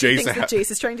Jace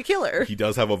is trying to kill her. He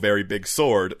does have a very big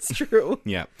sword. It's true.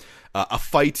 Yeah. A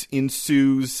fight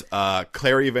ensues.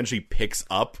 Clary eventually picks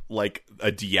up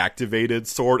a deactivated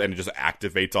sword and it just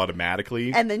activates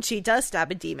automatically. And then she does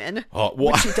stab a demon,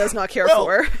 which she does not care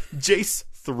for. Jace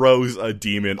throws a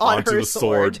demon onto the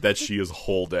sword that she is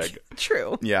holding.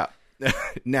 True. Yeah.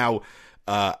 Now,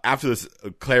 after this,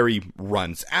 Clary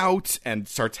runs out and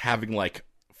starts having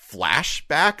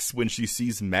flashbacks when she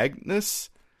sees Magnus,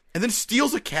 and then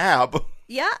steals a cab.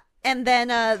 Yeah. And then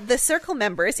the Circle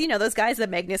members, those guys that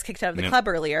Magnus kicked out of the club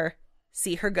earlier,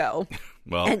 see her go.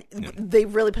 Well, And they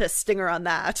really put a stinger on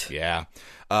that. yeah.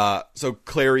 So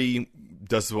Clary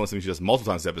does one thing she does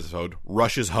multiple times this episode,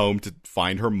 rushes home to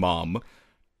find her mom.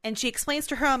 And she explains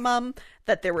to her mom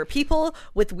that there were people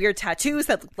with weird tattoos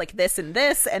that looked like this, and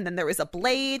then there was a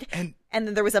blade, and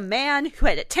then there was a man who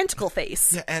had a tentacle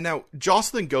face. Yeah, and now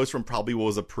Jocelyn goes from probably what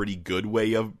was a pretty good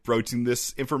way of broaching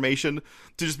this information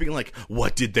to just being like,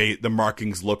 what did the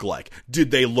markings look like?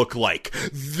 Did they look like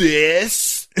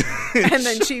this? And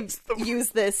then she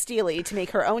used the Steely to make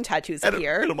her own tattoos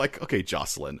appear. And I'm like, okay,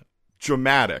 Jocelyn,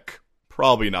 dramatic.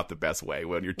 Probably not the best way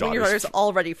when your daughter's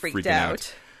already freaked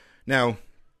out. Now,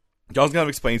 Jocelyn kind of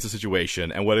explains the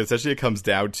situation, and what essentially it comes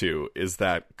down to is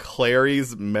that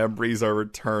Clary's memories are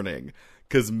returning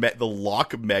because the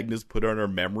lock Magnus put on her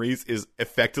memories is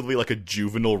effectively like a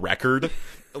juvenile record.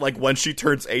 Like, when she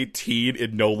turns 18,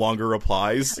 it no longer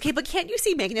applies. Okay, but can't you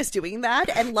see Magnus doing that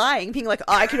and lying, being like,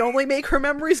 I can only make her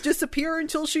memories disappear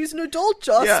until she's an adult,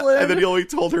 Jocelyn. Yeah, and then he only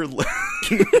told her...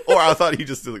 or I thought he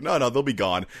just was like, no, they'll be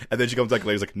gone. And then she comes back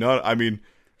later, he's like, no, I mean...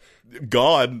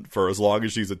 gone for as long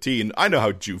as she's a teen. I know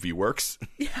how juvie works.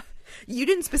 Yeah. You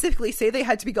didn't specifically say they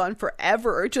had to be gone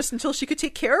forever, just until she could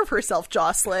take care of herself,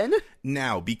 Jocelyn.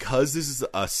 Now, because this is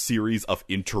a series of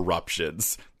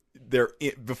interruptions,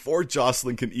 before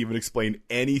Jocelyn can even explain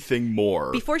anything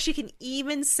more... before she can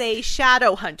even say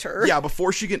Shadow Hunter. Yeah,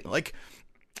 before she can, like...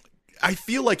 I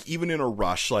feel like even in a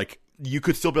rush, like... you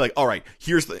could still be like, all right,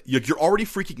 you're already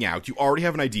freaking out. You already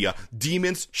have an idea.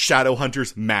 Demons, shadow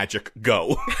hunters, magic,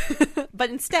 go. But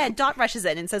instead, Dot rushes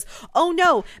in and says, oh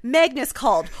no, Magnus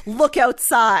called. Look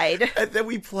outside. And then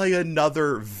we play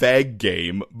another vague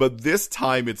game, but this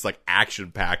time it's like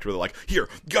action-packed where they're like, here,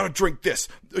 you gotta drink this.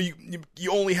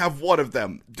 You only have one of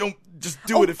them. Don't just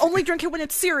do it if... only drink it when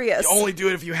it's serious. You only do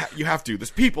it if you have to.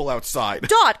 There's people outside.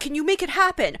 Dot, can you make it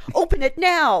happen? Open it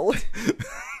now.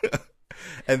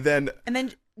 And then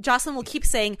Jocelyn will keep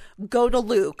saying, go to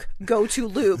Luke. Go to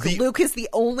Luke. Luke is the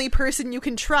only person you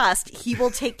can trust. He will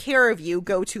take care of you.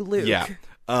 Go to Luke. Yeah.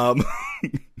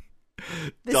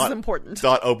 This is important.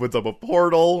 Dot opens up a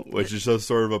portal, which is just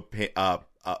sort of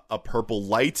a purple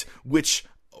light, which,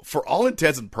 for all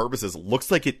intents and purposes, looks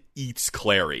like it eats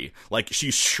Clary. Like,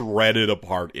 she's shredded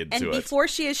apart into it. And before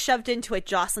she is shoved into it,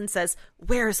 Jocelyn says,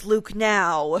 where's Luke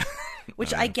now?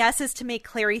 Which I guess is to make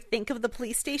Clary think of the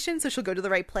police station, so she'll go to the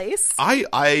right place.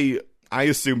 I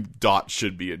assume Dot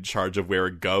should be in charge of where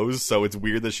it goes, so it's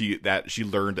weird that she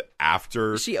learned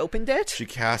after she opened it. She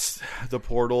cast the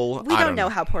portal. We don't know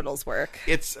how portals work.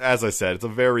 It's, as I said, it's a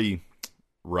very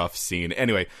rough scene.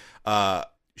 Anyway,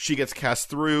 she gets cast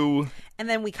through. And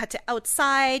then we cut to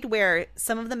outside where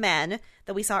some of the men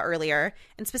that we saw earlier,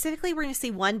 and specifically we're going to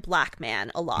see one black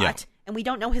man a lot, and we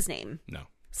don't know his name. No.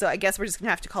 So I guess we're just going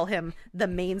to have to call him the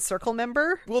main circle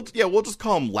member. We'll just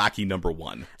call him Lackey Number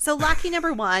 1. So Lackey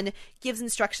Number 1 gives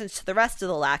instructions to the rest of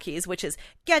the lackeys, which is,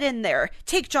 get in there,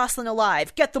 take Jocelyn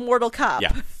alive, get the Mortal Cup.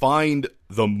 Yeah, find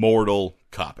the Mortal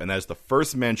Cup. And that's the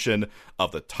first mention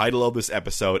of the title of this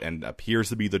episode and appears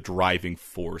to be the driving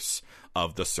force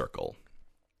of the circle.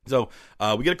 So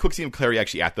we get a quick scene of Clary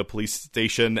actually at the police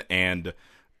station, and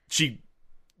she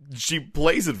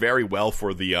plays it very well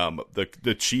for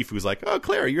the chief, who's like, oh,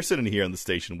 Clary, you're sitting here on the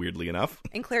station, weirdly enough.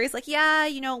 And Clary's like, yeah,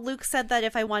 Luke said that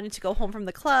if I wanted to go home from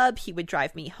the club, he would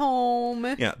drive me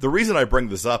home. Yeah, the reason I bring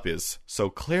this up is so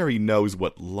Clary knows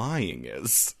what lying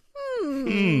is.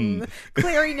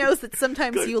 Clary knows that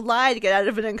sometimes you lie to get out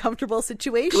of an uncomfortable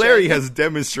situation. Clary has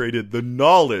demonstrated the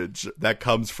knowledge that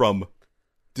comes from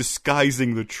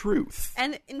disguising the truth.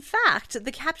 And in fact,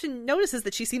 the captain notices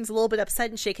that she seems a little bit upset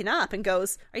and shaken up and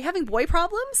goes, are you having boy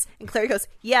problems? And Clary goes,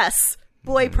 yes,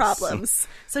 boy problems.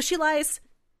 So she lies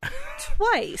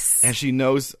twice. And she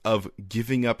knows of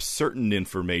giving up certain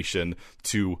information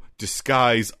to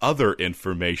disguise other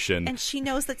information. And she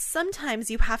knows that sometimes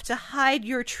you have to hide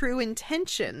your true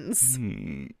intentions.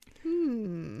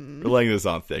 We're laying this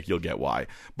on thick, you'll get why.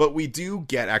 But we do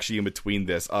get, actually, in between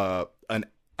this,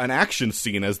 an action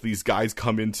scene as these guys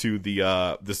come into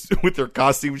this with their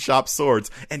costume shop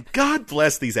swords, and God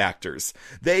bless these actors.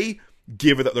 They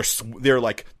give it. They're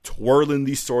like twirling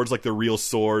these swords like they're real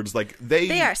swords. Like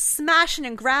they are smashing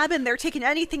and grabbing. They're taking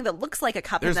anything that looks like a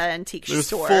cup in that antique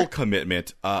store. There's full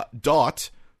commitment. Dot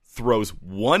throws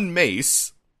one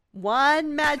mace,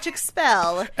 one magic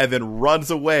spell, and then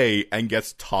runs away and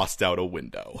gets tossed out a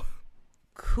window.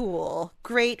 Cool,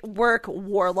 great work,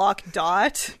 Warlock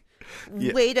Dot.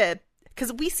 Yeah. Way to,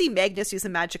 because we see Magnus use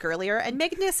some magic earlier, and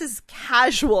Magnus's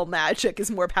casual magic is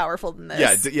more powerful than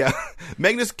this. Yeah.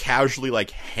 Magnus casually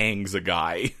hangs a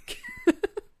guy.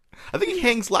 I think he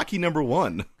hangs Lackey Number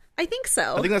 1. I think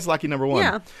so. I think that's Lackey Number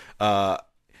 1. Yeah.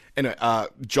 And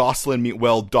Jocelyn,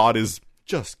 meanwhile, Dot is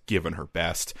just giving her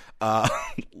best.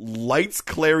 Lights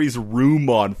Clary's room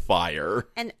on fire.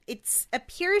 And it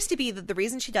appears to be that the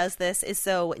reason she does this is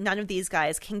so none of these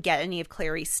guys can get any of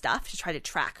Clary's stuff to try to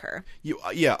track her.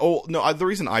 Yeah. Oh, no, the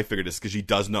reason I figured this is because she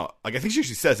does not, like, I think she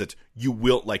actually says it, you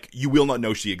will not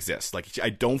know she exists. Like, I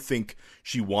don't think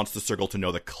she wants the Circle to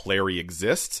know that Clary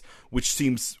exists, which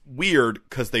seems weird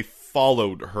because they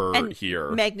followed her and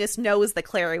here. Magnus knows that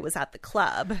Clary was at the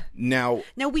club. Now,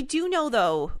 we do know,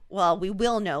 though, well, we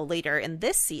will know later in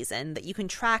this season that you can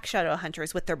track shadow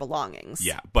hunters with their belongings.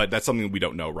 Yeah, but that's something we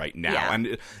don't know right now. Yeah.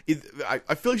 And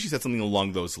I feel like she said something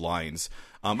along those lines.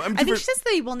 I think she says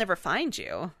they will never find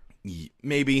you.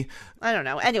 Maybe. I don't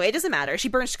know. Anyway, it doesn't matter. She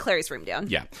burns Clary's room down.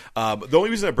 Yeah. The only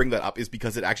reason I bring that up is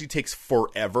because it actually takes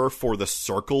forever for the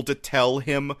Circle to tell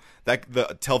him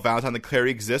tell Valentine that Clary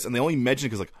exists, and they only mention it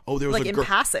because, like, oh, there was like a girl. in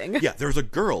passing. Yeah, there was a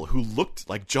girl who looked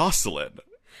like Jocelyn.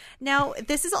 Now,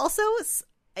 this is also,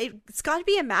 it's got to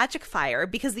be a magic fire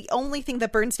because the only thing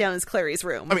that burns down is Clary's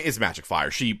room. I mean, it's magic fire.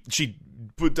 She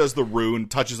does the rune,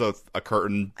 touches a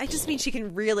curtain. I just mean she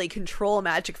can really control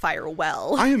magic fire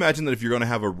well. I imagine that if you're going to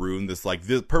have a rune that's like,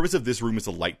 the purpose of this room is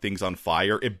to light things on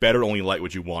fire, it better only light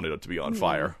what you wanted it to be on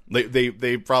fire.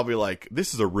 They probably like,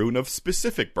 this is a rune of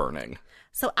specific burning.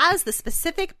 So as the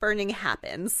specific burning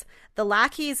happens, the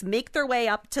lackeys make their way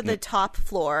up to the top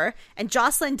floor, and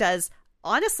Jocelyn does,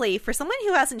 honestly, for someone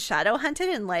who hasn't shadow hunted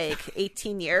in like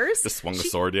 18 years. Just swung the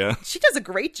sword, yeah. She does a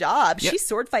great job. Yeah. She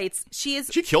sword fights. She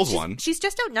kills one. She's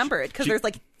just outnumbered because there's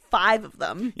like 5 of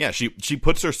them. Yeah, she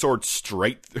puts her sword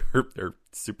straight, her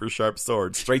super sharp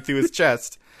sword, straight through his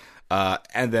chest.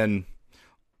 And then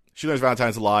she learns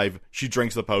Valentine's alive. She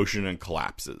drinks the potion and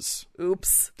collapses.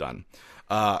 Oops. Done.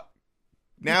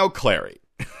 Now Clary.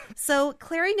 So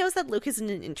Clary knows that Luke is in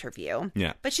an interview.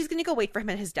 Yeah. But she's going to go wait for him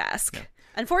at his desk. Yeah.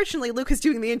 Unfortunately, Luke is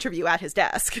doing the interview at his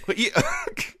desk. But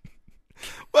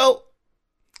well,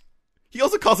 he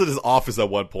also calls it his office at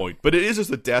one point, but it is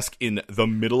just a desk in the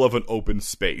middle of an open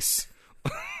space.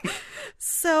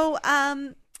 So,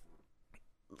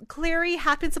 Clary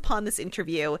happens upon this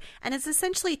interview, and it's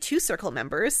essentially 2 Circle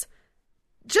members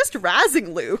just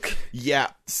razzing Luke. Yeah,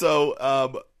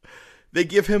 so, they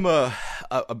give him a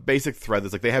basic thread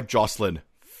that's like, they have Jocelyn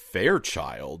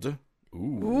Fairchild.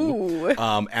 Ooh.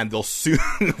 And they'll soon,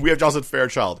 we have Jocelyn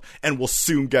Fairchild, and we'll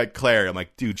soon get Clary. I'm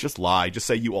like, dude, just lie. Just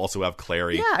say you also have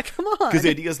Clary. Yeah, come on. Because the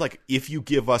idea is like, if you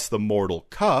give us the Mortal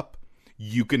Cup,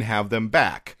 you can have them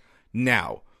back.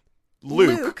 Now,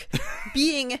 Luke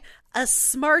being a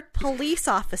smart police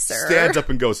officer, stands up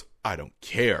and goes, I don't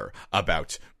care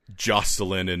about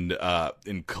Jocelyn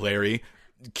and Clary.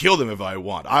 Kill them if I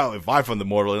want. If I find the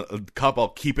Mortal Cup, I'll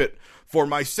keep it for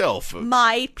myself.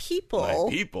 My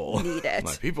people need it.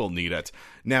 My people need it.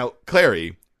 Now,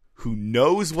 Clary, who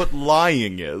knows what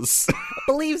lying is,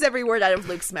 believes every word out of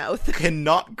Luke's mouth,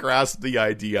 cannot grasp the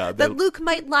idea that Luke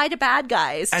might lie to bad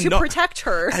guys to protect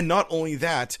her. And not only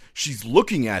that, she's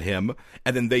looking at him,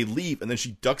 and then they leave, and then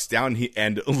she ducks down,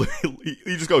 and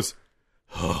he just goes,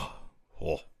 oh.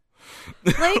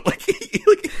 Like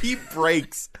he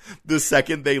breaks the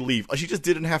second they leave. She just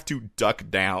didn't have to duck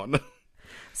down.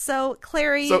 So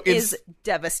Clary is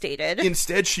devastated.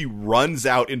 Instead, she runs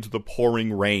out into the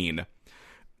pouring rain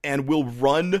and will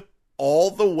run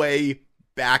all the way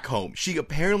back home. She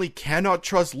apparently cannot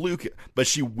trust Luke, but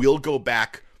she will go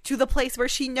back to the place where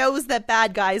she knows that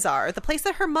bad guys are. The place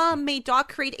that her mom made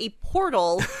Doc create a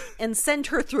portal and send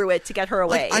her through it to get her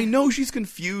away. Like, I know she's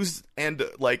confused and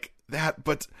like that,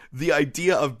 but the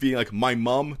idea of being like, my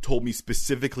mom told me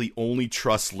specifically only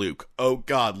trust Luke. Oh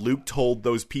God, Luke told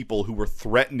those people who were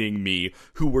threatening me,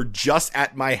 who were just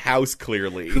at my house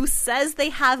clearly. Who says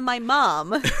they have my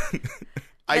mom,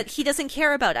 that he doesn't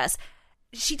care about us.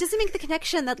 She doesn't make the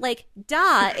connection that, like,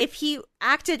 if he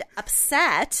acted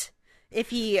upset, if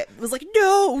he was like,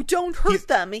 no, don't hurt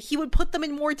them, he would put them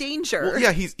in more danger. Well,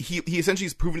 yeah, he essentially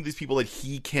is proving to these people that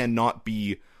he cannot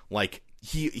be, like,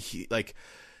 he's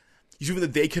proving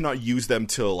that they cannot use them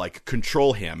to, like,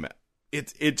 control him.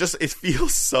 It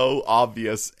feels so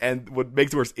obvious, and what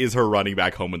makes it worse is her running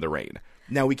back home in the rain.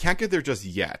 Now, we can't get there just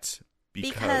yet,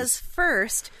 because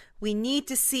first, we need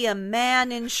to see a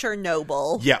man in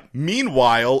Chernobyl. Yeah,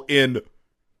 meanwhile, in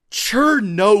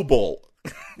Chernobyl,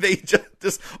 they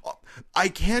just I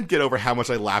can't get over how much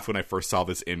I laughed when I first saw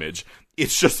this image.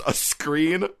 It's just a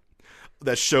screen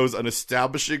that shows an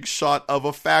establishing shot of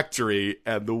a factory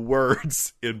and the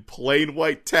words in plain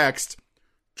white text,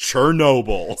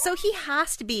 Chernobyl. So he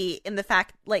has to be in the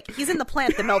fact, like, he's in the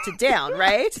plant that melted down,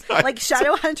 right? Like,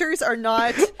 shadow hunters are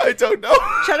not... I don't know.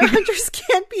 Shadow hunters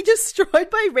can't be destroyed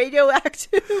by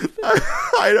radioactive...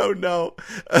 I don't know.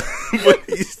 But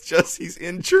he's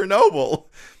in Chernobyl.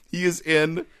 He is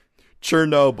in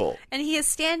Chernobyl. And he is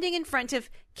standing in front of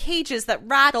cages that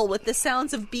rattle with the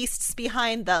sounds of beasts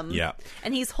behind them. Yeah.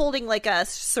 And he's holding, like, a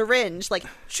syringe, like,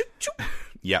 choo, choo.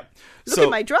 Yeah. Look at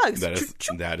my drugs. That is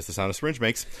the sound a syringe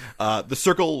makes. The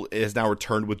circle is now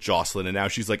returned with Jocelyn, and now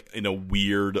she's like in a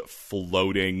weird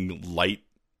floating light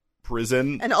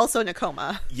prison. And also in a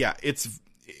coma. Yeah, it's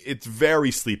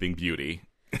very Sleeping Beauty.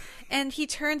 And he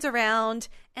turns around,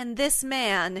 and this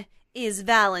man is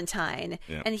Valentine.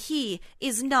 Yeah. And he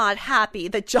is not happy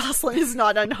that Jocelyn is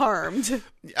not unharmed.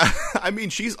 I mean,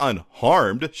 she's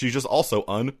unharmed. She's just also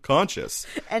unconscious.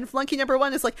 And flunky number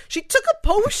 1 is like, she took a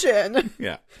potion.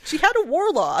 Yeah. She had a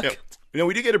warlock. Yeah. You know,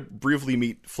 we did get to briefly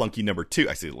meet flunky number 2.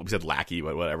 I see, we said lackey,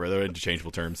 but whatever. They're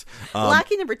interchangeable terms.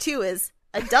 Lackey number 2 is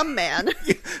a dumb man.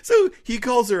 So he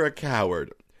calls her a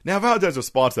coward. Now, Valentine's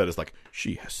response to that is like,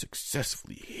 she has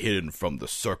successfully hidden from the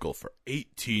circle for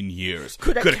 18 years.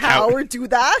 Could a coward do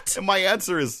that? And my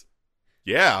answer is,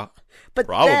 yeah, but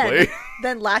probably.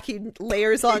 Then Lackey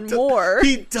layers on more.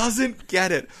 He doesn't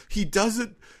get it.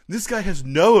 This guy has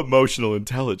no emotional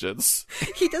intelligence.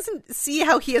 He doesn't see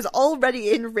how he has already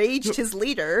enraged his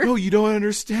leader. No, you don't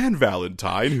understand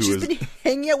Valentine, She's been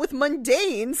hanging out with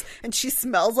mundanes, and she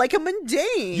smells like a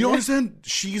mundane. You don't understand?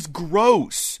 She's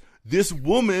gross. This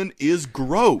woman is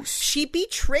gross. She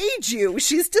betrayed you.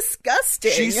 She's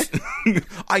disgusting.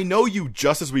 I know you,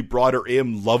 just as we brought her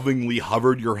in, lovingly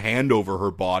hovered your hand over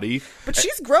her body. But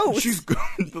she's gross.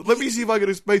 Let me see if I can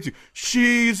explain to you.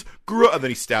 She's gross. And then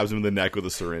he stabs him in the neck with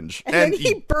a syringe. And then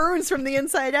he burns from the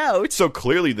inside out. So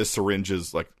clearly this syringe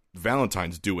is like,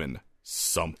 Valentine's doing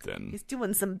something. He's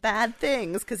doing some bad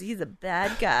things because he's a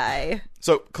bad guy.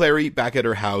 So Clary, back at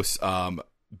her house,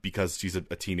 because she's a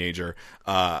teenager,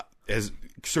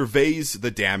 surveys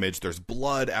the damage. There's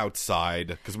blood outside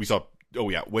because we saw. Oh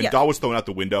yeah, when Daw was thrown out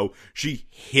the window, she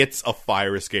hits a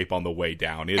fire escape on the way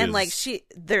down.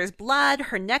 There's blood.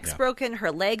 Her neck's broken.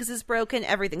 Her legs is broken.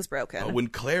 Everything's broken. When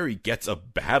Clary gets a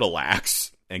battle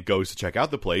axe and goes to check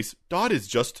out the place, Dot is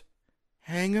just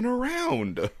hanging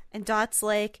around. And Dot's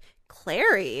like,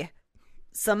 Clary,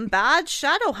 some bad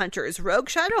shadow hunters, rogue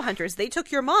shadow hunters, they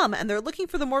took your mom and they're looking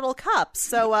for the mortal cup.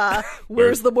 So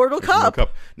where's the mortal cup?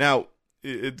 Now,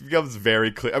 it becomes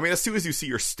very clear. I mean, as soon as you see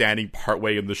her standing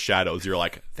partway in the shadows, you're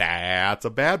like, that's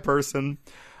a bad person.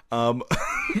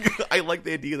 I like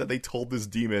the idea that they told this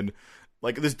demon,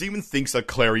 like, this demon thinks that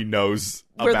Clary knows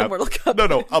where the mortal cup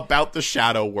about the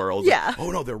shadow world. Yeah.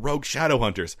 Oh no, they're rogue shadow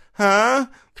hunters. Huh?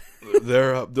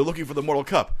 They're looking for the mortal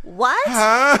cup. What?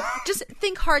 Huh? Just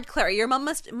think hard, Clary. Your mom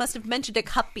must have mentioned a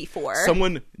cup before.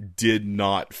 Someone did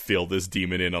not fill this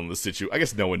demon in on the situation. I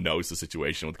guess no one knows the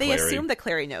situation with Clary. They assume that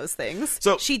Clary knows things.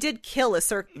 So she did kill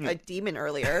a demon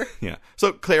earlier. Yeah.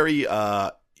 So Clary,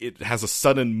 it has a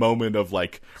sudden moment of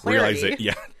like realizing,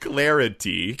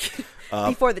 clarity.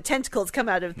 Before the tentacles come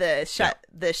out of the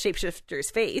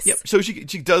shapeshifter's face. Yep. So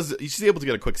she's able to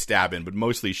get a quick stab in, but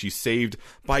mostly she's saved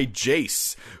by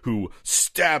Jace, who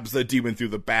stabs the demon through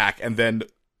the back and then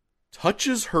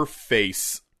touches her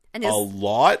face a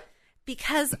lot.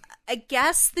 Because I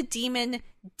guess the demon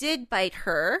did bite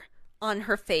her on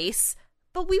her face,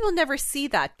 but we will never see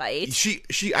that bite. She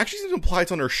actually seems to imply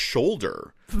it's on her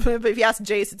shoulder. But if you ask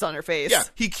Jace, it's on her face. Yeah.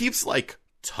 He keeps like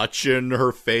touching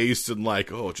her face and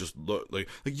like, oh, just look, like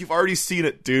you've already seen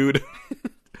it, dude.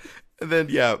 And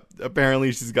then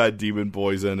apparently she's got demon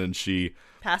poison and she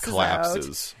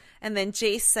collapses out. And then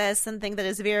Jace says something that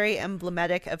is very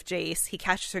emblematic of Jace. He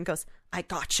catches her and goes, I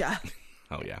gotcha.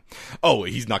 Oh yeah. Oh,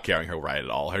 he's not carrying her right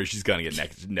at all. She's gonna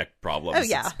get neck problems. Oh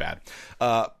yeah. It's bad.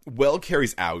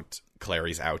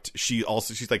 Clary's out.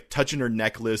 She's like touching her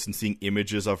necklace and seeing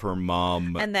images of her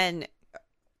mom. And then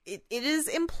it is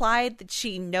implied that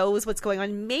she knows what's going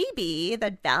on. Maybe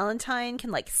that Valentine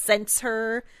can like sense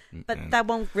her, but that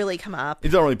won't really come up.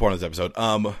 It's not really important in this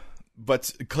episode.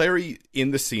 But Clary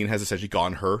in the scene has essentially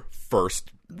gotten her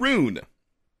first rune,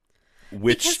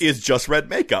 which is just red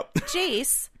makeup.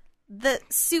 Jace, the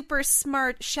super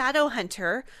smart shadow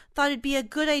hunter, thought it'd be a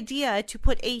good idea to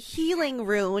put a healing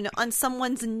rune on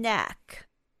someone's neck.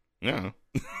 Yeah.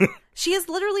 She has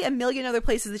literally a million other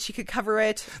places that she could cover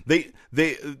it.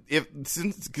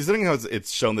 Considering how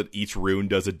it's shown that each rune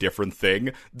does a different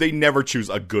thing, they never choose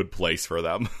a good place for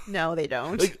them. No, they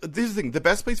don't. Like, this is the thing. The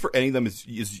best place for any of them is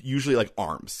usually like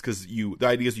arms, because the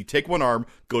idea is you take one arm,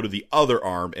 go to the other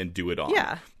arm, and do it on.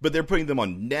 Yeah. But they're putting them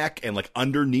on neck and like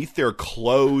underneath their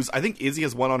clothes. I think Izzy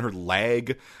has one on her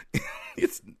leg.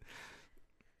 It's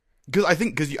because I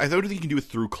don't think you can do it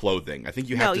through clothing. I think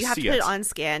you have to see it. No, you have to put it on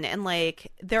skin, and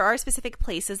like there are specific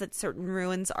places that certain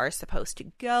runes are supposed to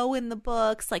go in the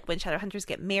books. Like when Shadowhunters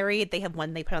get married, they have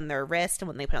one they put on their wrist and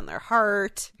one they put on their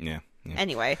heart. Yeah.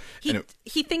 Anyway,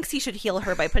 he thinks he should heal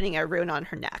her by putting a rune on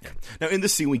her neck. Yeah. Now, in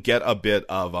this scene, we get a bit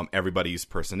of everybody's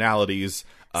personalities.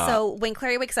 So when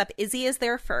Clary wakes up, Izzy is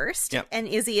there first, and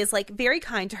Izzy is like very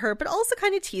kind to her, but also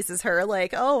kind of teases her,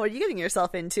 like, "Oh, what are you getting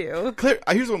yourself into?" Claire,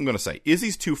 here's what I'm going to say: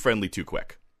 Izzy's too friendly, too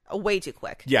quick. Way too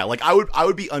quick. Yeah, like I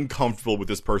would be uncomfortable with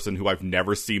this person who I've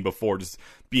never seen before, just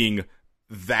being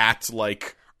that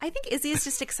like. I think Izzy is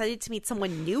just excited to meet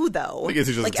someone new, though. I think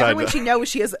Izzy's just like excited everyone she knows,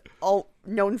 she has all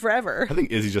known forever. I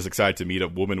think Izzy's just excited to meet a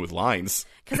woman with lines.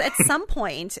 Because at some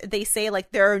point they say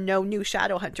like there are no new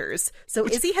Shadowhunters, so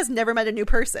Izzy has never met a new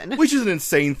person. Which is an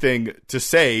insane thing to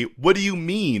say. What do you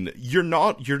mean? You're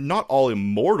not all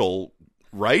immortal,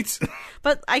 right?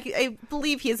 But I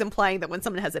believe he is implying that when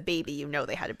someone has a baby, you know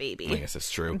they had a baby. I guess that's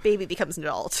true. Baby becomes an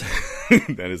adult.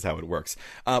 That is how it works.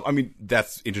 I mean,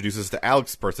 that introduces us to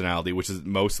Alec's personality, which is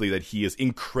mostly that he is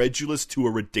incredulous to a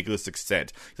ridiculous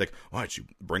extent. He's like, why don't you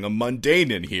bring a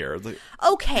mundane in here? Like,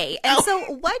 okay, and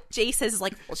so what Jace says is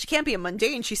like, well, she can't be a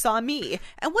mundane, she saw me.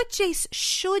 And what Jace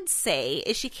should say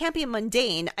is she can't be a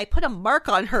mundane, I put a mark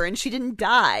on her and she didn't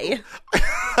die.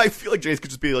 I feel like Jace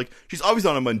could just be like, she's always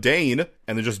not a mundane,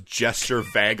 and then just gesture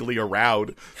vaguely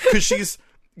around. Because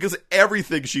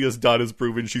everything she has done has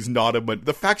proven she's not a mundane.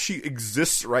 The fact she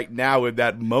exists right now in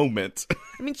that moment.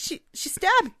 I mean, she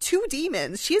stabbed 2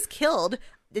 demons. She has killed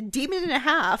a demon and a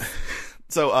half.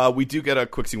 So we do get a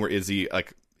quick scene where Izzy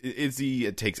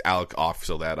takes Alec off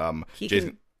so that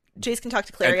Jace can talk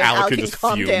to Clary and and Alec can just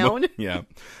calm fume. down. Yeah.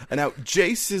 And now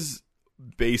Jace's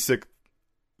basic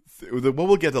what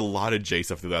we'll get a lot of Jace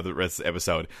stuff through the rest of the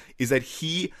episode is that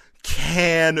he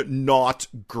cannot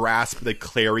grasp that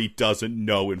Clary doesn't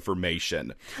know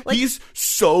information. Like, he's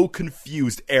so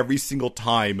confused every single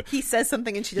time. He says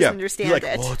something and she doesn't understand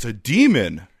it. Oh, it's a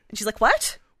demon. And she's like,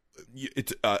 what?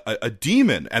 It's a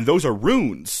demon, and those are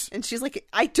runes. And she's like,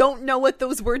 I don't know what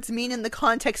those words mean in the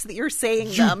context that you're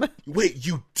saying them. Wait,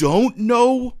 you don't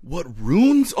know what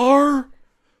runes are?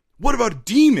 What about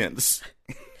demons?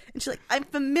 And she's like, I'm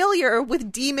familiar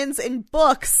with demons in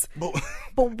books.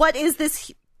 But what is this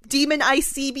demon I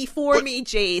see before me,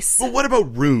 Jace? But what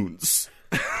about runes?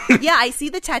 Yeah, I see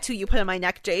the tattoo you put on my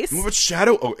neck, Jace. What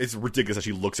shadow? Oh, it's ridiculous that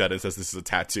she looks at it and says this is a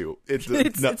tattoo. It's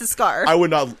a scar. I would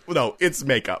not. No, it's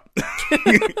makeup.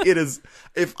 It is.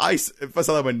 If I saw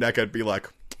that on my neck, I'd be like,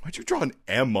 why'd you draw an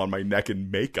M on my neck in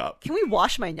makeup? Can we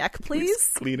wash my neck,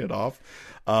 please? Clean it off.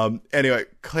 Anyway,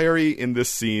 Clary in this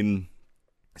scene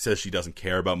says she doesn't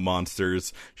care about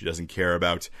monsters. She doesn't care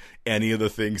about any of the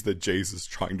things that Jace is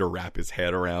trying to wrap his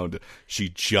head around. She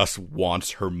just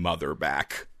wants her mother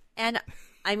back. And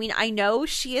I mean, I know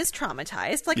she is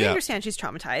traumatized. Like, I understand she's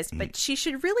traumatized, but she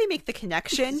should really make the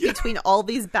connection between all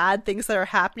these bad things that are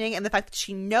happening and the fact that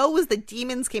she knows the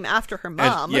demons came after her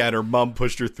mom. And her mom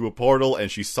pushed her through a portal and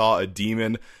she saw a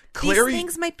demon. Clary, these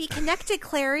things might be connected,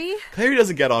 Clary. Clary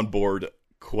doesn't get on board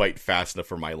quite fast enough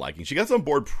for my liking. She gets on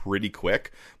board pretty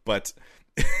quick, but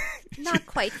not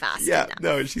quite fast yeah, enough.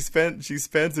 No, she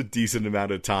spends a decent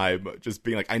amount of time just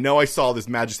being like, I know I saw this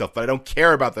magic stuff, but I don't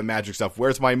care about the magic stuff.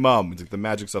 Where's my mom? It's like the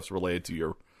magic stuff's related to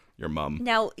your mom.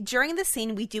 Now, during the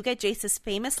scene, we do get Jace's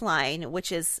famous line,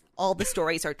 which is, all the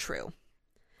stories are true.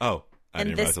 Oh, I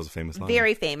didn't realize that was a famous line.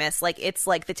 Very famous. Like, it's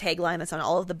like the tagline that's on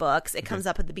all of the books. It comes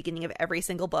up at the beginning of every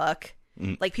single book.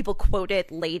 Like, people quote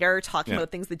it later, talking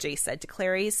about things that Jace said to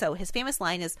Clary. So his famous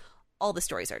line is, all the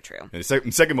stories are true. And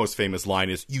the second most famous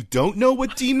line is, you don't know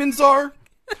what demons are?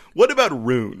 What about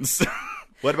runes?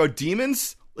 What about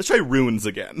demons? Let's try runes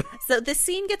again. So the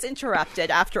scene gets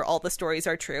interrupted after all the stories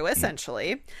are true,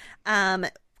 essentially.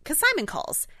 Because Simon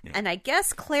calls. And I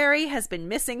guess Clary has been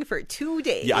missing for 2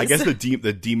 days. Yeah, I guess the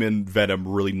demon venom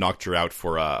really knocked her out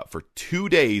for 2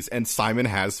 days, and Simon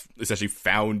has essentially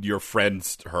found your friend,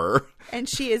 her. And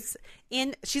she's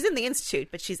in the Institute,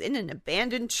 but she's in an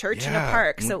abandoned church in a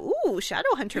park. So,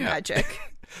 Shadowhunter magic.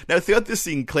 Now, throughout this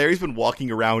scene, Clary's been walking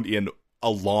around in a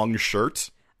long shirt.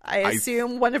 I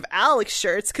assume one of Alec's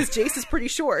shirts, because Jace is pretty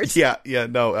short. Yeah,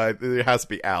 no, it has to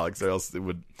be Alex, or else it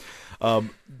would...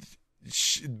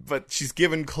 but she's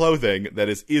given clothing that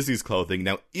is Izzy's clothing.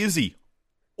 Now, Izzy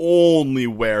only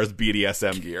wears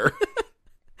BDSM gear.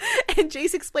 And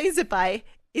Jace explains it by,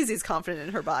 Izzy's confident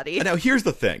in her body. Now, here's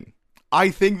the thing. I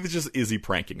think it's just Izzy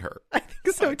pranking her. I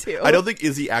think so, too. I don't think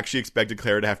Izzy actually expected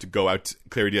Claire to have to go out,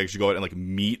 Claire to actually go out and, like,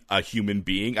 meet a human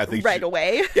being. I think right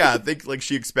away. Yeah, I think, like,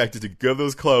 she expected to give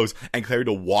those clothes and Claire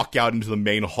to walk out into the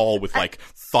main hall with, like,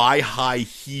 thigh-high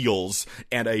heels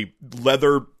and a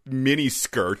leather mini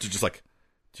skirt, just like,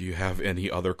 do you have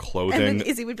any other clothing? And then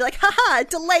Izzy would be like, haha,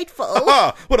 delightful.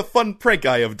 Ha! What a fun prank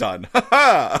I have done. Ha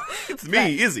ha! It's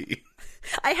me, Izzy.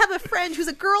 I have a friend who's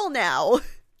a girl now.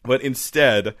 But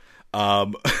instead,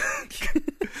 this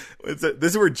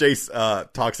is where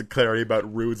Jace talks to Clary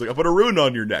about runes. Like, I put a rune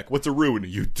on your neck. What's a rune?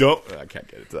 You don't. I can't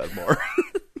get into that more.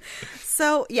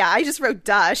 So, yeah, I just wrote,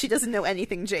 duh. She doesn't know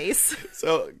anything, Jace.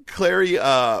 So, Clary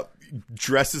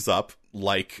dresses up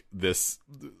like this.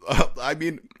 I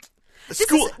mean, This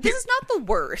is not the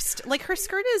worst. Like, her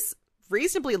skirt is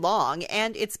reasonably long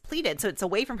and it's pleated, so it's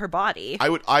away from her body.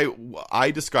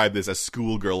 I describe this as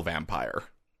schoolgirl vampire.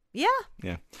 Yeah.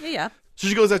 Yeah. Yeah. So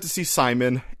she goes out to see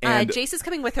Simon, and Jace is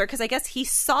coming with her because I guess he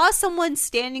saw someone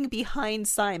standing behind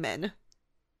Simon.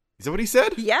 Is that what he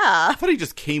said? Yeah. I thought he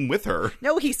just came with her.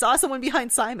 No, he saw someone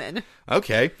behind Simon.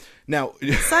 Okay. Now,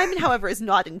 Simon, however, is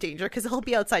not in danger because he'll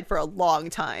be outside for a long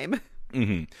time.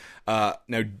 Mm-hmm.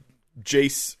 Now,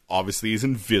 Jace obviously is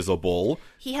invisible.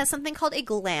 He has something called a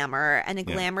glamour, and a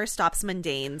glamour stops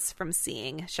mundanes from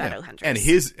seeing shadow hunters. And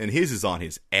his is on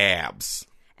his abs.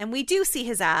 And we do see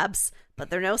his abs, but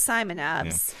they're no Simon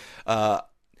abs. Yeah.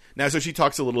 Now, so she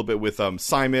talks a little bit with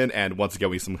Simon, and once again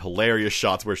we have some hilarious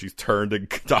shots where she's turned and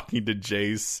talking to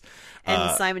Jace.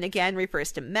 And Simon again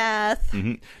refers to meth.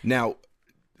 Mm-hmm. Now,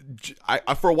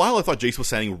 I for a while I thought Jace was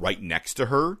standing right next to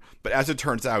her, but as it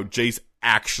turns out, Jace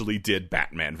actually did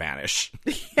Batman vanish.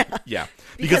 Yeah.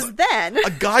 Because then a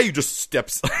guy who just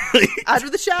steps out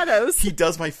of the shadows. He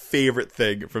does my favorite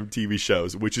thing from TV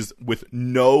shows, which is with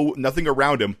nothing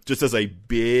around him, just as a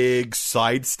big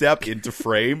sidestep into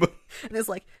frame. And it's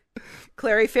like,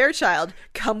 Clary Fairchild,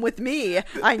 come with me.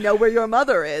 I know where your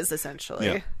mother is, essentially.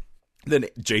 Yeah. Then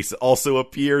Jace also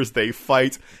appears, they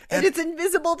fight. And it's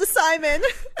invisible to Simon.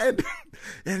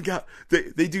 And God,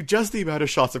 they do just the amount of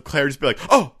shots of Claire just be like,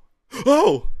 oh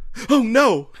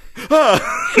no.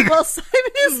 Well,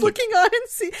 Simon is looking on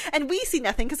and we see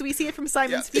nothing because we see it from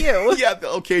Simon's view. Yeah,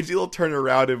 occasionally they'll turn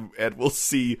around and we'll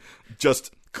see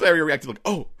just Clary reacting like,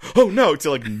 oh no, to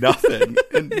like nothing.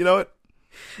 And you know what?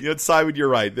 Simon, you're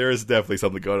right. There is definitely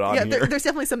something going on here. There's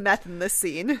definitely some meth in this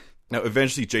scene. Now,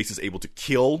 eventually, Jace is able to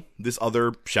kill this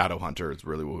other shadow hunter, is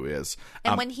really who he is.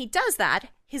 And when he does that,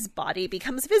 his body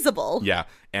becomes visible. Yeah,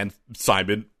 and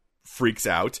Simon freaks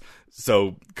out.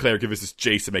 So Claire gives this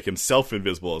Jace to make himself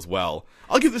invisible as well.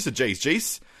 I'll give this to Jace.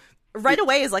 Jace right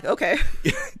away is like, okay.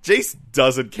 Jace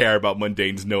doesn't care about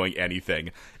mundanes knowing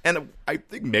anything. And I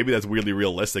think maybe that's weirdly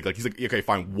realistic. Like, he's like, okay,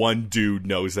 fine, one dude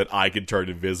knows that I can turn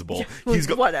invisible.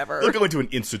 Yeah, whatever. They're going to an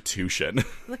institution.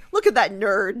 Look at that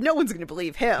nerd. No one's going to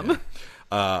believe him.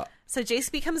 So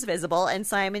Jace becomes visible, and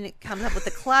Simon comes up with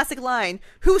the classic line,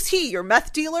 "Who's he, your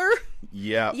meth dealer?"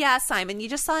 Yeah. Yeah, Simon, you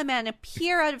just saw a man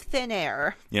appear out of thin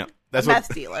air. Yeah. That's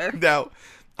meth dealer. Now,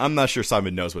 I'm not sure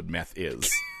Simon knows what meth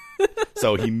is.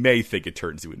 So he may think it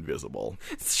turns you invisible.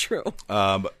 It's true.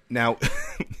 Now,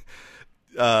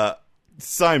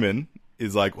 Simon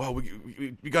is like, well,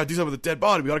 we gotta do something with the dead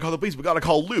body. We gotta call the police. We gotta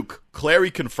call Luke.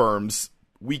 Clary confirms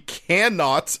we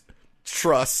cannot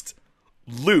trust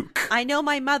Luke. I know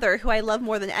my mother, who I love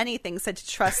more than anything, said to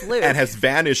trust Luke. And has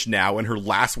vanished now, and her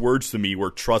last words to me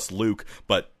were trust Luke,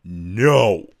 but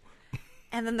no.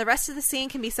 And then the rest of the scene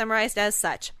can be summarized as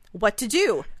such. What to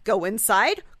do? Go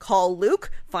inside, call Luke,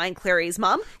 find Clary's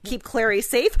mom, keep Clary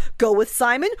safe, go with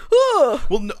Simon. Ugh.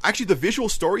 Well, no, actually, the visual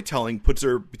storytelling puts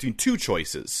her between two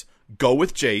choices. Go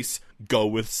with Jace, go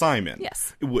with Simon.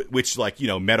 Yes. Which, like,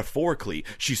 metaphorically,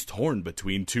 she's torn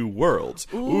between two worlds.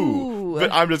 Ooh.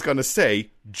 But I'm just going to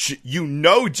say,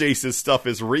 Jace's stuff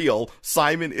is real.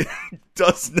 Simon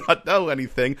does not know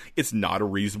anything. It's not a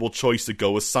reasonable choice to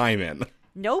go with Simon.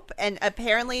 Nope, and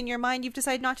apparently in your mind you've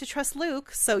decided not to trust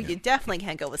Luke, so you definitely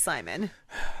can't go with Simon.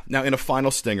 Now, in a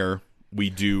final stinger, we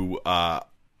do, I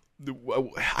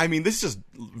mean, this is just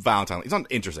Valentine. It's not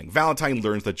interesting. Valentine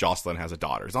learns that Jocelyn has a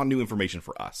daughter. It's not new information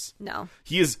for us. No.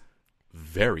 He is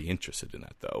very interested in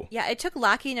that, though. Yeah, it took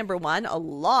Lackey number 1 a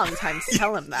long time to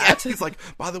tell him that. Yeah, he's like,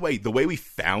 by the way we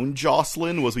found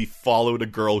Jocelyn was we followed a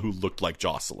girl who looked like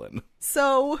Jocelyn.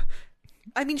 So,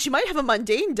 I mean, she might have a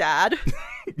mundane dad.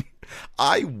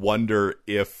 I wonder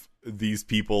if these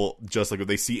people, just like if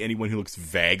they see anyone who looks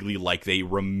vaguely like they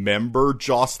remember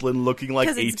Jocelyn looking like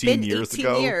 'Cause it's 18 been years 18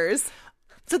 ago. years.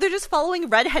 So they're just following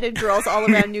redheaded girls all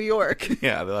around New York.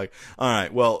 Yeah, they're like, all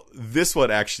right, well, this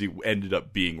one actually ended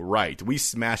up being right. We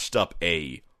smashed up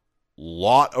a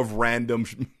lot of random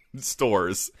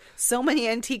stores. So many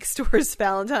antique stores,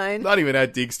 Valentine. Not even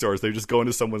antique stores. They just go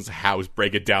into someone's house,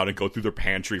 break it down, and go through their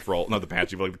pantry for all, not the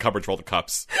pantry, but like the cupboard for all the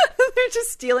cups. They're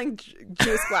just stealing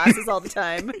juice glasses all the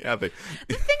time. Yeah, The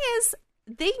thing is,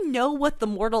 they know what the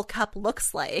mortal cup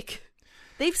looks like.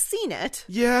 They've seen it.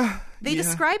 yeah. They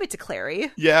describe it to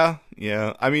Clary. Yeah.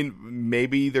 I mean,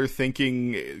 maybe they're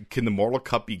thinking, can the mortal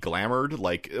cup be glamored?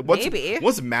 Like, Maybe.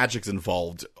 Once magic's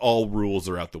involved, all rules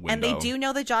are out the window. And they do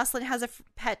know that Jocelyn has a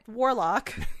pet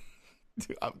warlock.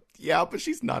 Yeah, but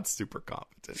she's not super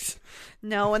competent.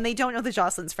 No, and they don't know that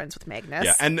Jocelyn's friends with Magnus.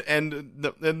 Yeah, and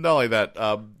not only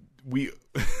that, we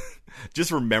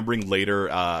just remembering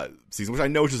later season, which I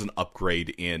know is just an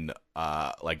upgrade in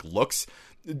like looks.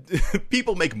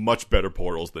 People make much better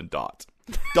portals than Dot.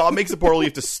 Dot makes a portal you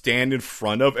have to stand in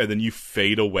front of and then you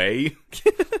fade away.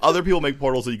 Other people make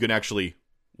portals that you can actually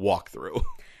walk through.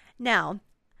 Now,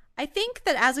 I think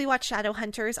that as we watch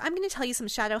Shadowhunters, I'm going to tell you some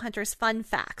Shadowhunters fun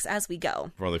facts as we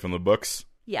go. Are they from the books?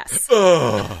 Yes.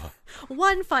 Ugh.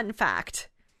 One fun fact.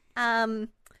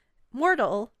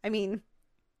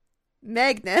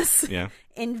 Magnus Yeah.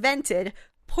 invented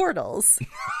portals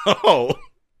Oh.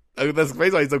 I mean, that's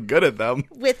crazy why he's so good at them.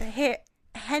 with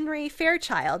Henry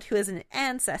Fairchild, who is an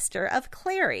ancestor of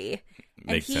Clary. Makes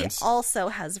and he sense. also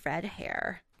has red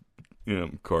hair. Yeah,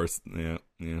 of course. Yeah.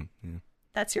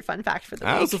 That's your fun fact for the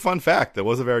That week. was a fun fact. That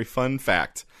was a very fun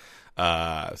fact.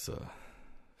 It's a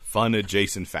fun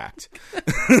adjacent fact.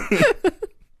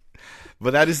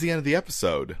 But that is the end of the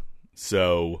episode.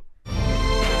 So...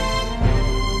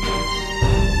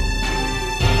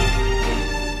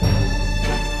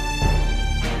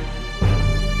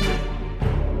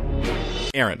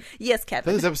 Aaron, Yes, for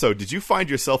Kevin. this episode, did you find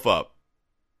yourself a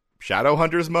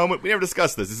Shadowhunters moment? We never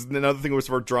discussed this. This is another thing where it's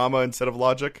for drama instead of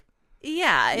logic.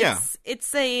 Yeah,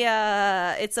 it's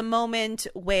a moment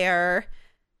where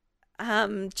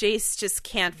Jace just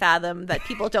can't fathom that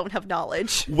people don't have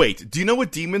knowledge. Wait, do you know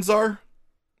what demons are?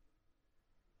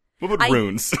 What about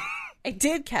runes? I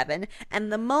did, Kevin,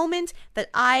 and the moment that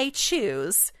I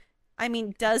choose,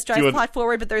 does drive Do you the want- plot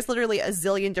forward, but there's literally a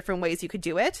zillion different ways you could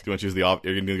do it. Do you want to choose you're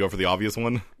going to go for the obvious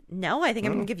one? No, I think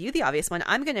I'm going to give you the obvious one.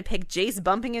 I'm going to pick Jace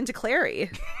bumping into Clary.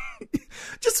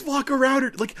 Just walk around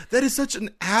her. Like, that is such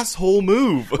an asshole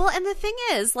move. Well, and the thing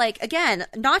is, like, again,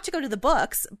 not to go to the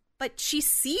books, but she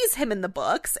sees him in the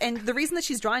books, and the reason that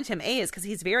she's drawn to him, is because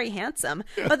he's very handsome,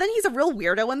 but then he's a real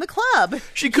weirdo in the club.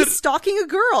 He's stalking a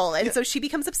girl, and so she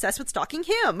becomes obsessed with stalking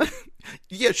him.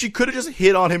 Yeah, she could have just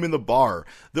hit on him in the bar.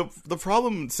 The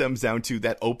problem stems down to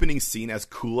that opening scene, as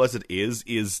cool as it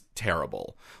is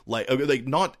terrible. Like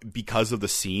not because of the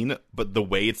scene, but the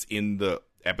way it's in the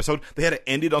episode. They had to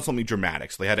end it on something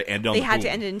dramatic. So they had to end it on They had to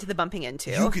end it into the bumping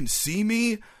into. You can see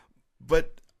me,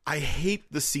 but I hate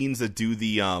the scenes that do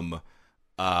the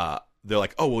they're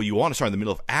like, oh well, you want to start in the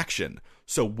middle of action,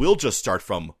 so we'll just start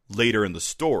from later in the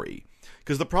story.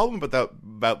 Because the problem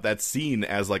about that scene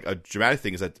as like a dramatic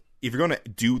thing is that if you're going to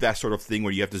do that sort of thing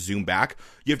where you have to zoom back,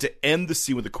 you have to end the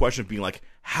scene with the question of being like,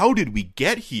 how did we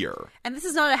get here? And this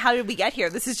is not a how did we get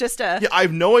here. This is just a... Yeah, I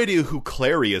have no idea who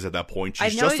Clary is at that point. I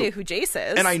have no idea who Jace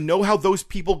is. And I know how those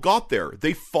people got there.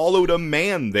 They followed a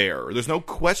man there. There's no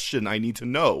question I need to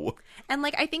know. And,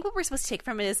 like, I think what we're supposed to take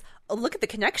from it is, oh, look at the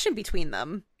connection between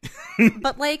them.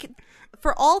 But, like,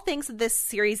 for all things that this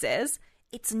series is,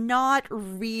 it's not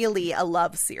really a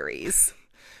love series.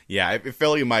 Yeah, I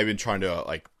felt like you might have been trying to,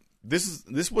 like,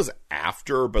 this was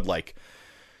after, but, like,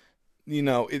 you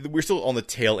know, we're still on the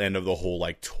tail end of the whole,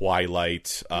 like,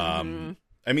 Twilight. I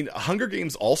mean, Hunger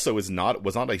Games also was not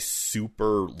a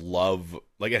super love,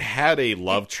 like, it had a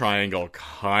love triangle,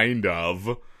 kind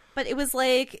of. But it was,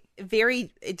 like,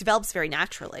 it develops very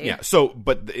naturally. Yeah, so,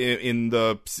 but in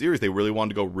the series, they really wanted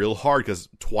to go real hard, because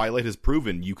Twilight has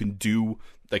proven you can do,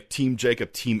 like, Team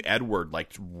Jacob, Team Edward,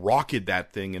 like, rocket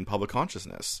that thing in public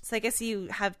consciousness. So I guess you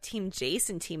have Team Jace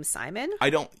and Team Simon?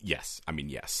 Yes.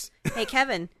 Hey,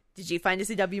 Kevin, did you find a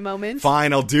CW moment?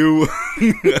 Fine, I'll do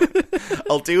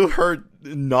her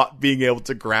not being able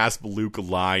to grasp Luke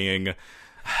lying.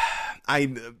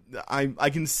 I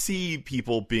can see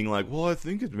people being like, well, I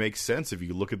think it makes sense if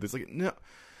you look at this. Like, no,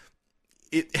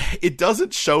 it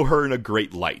doesn't show her in a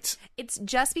great light. It's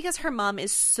just because her mom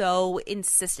is so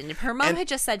insistent. If her mom had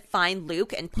just said, find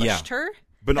Luke and pushed her,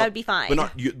 But That would be fine.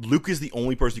 But Luke is the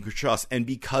only person you can trust, and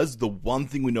because the one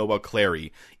thing we know about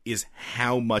Clary is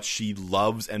how much she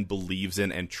loves and believes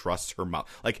in and trusts her mom.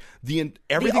 Like the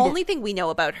only thing we know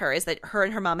about her is that her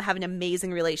and her mom have an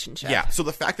amazing relationship. Yeah, so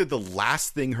the fact that the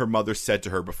last thing her mother said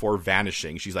to her before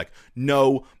vanishing, she's like,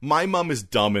 "No, my mom is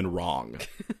dumb and wrong."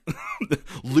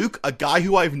 Luke, a guy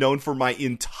who I've known for my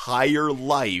entire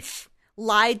life,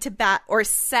 lied to or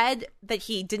said that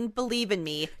he didn't believe in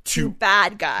me to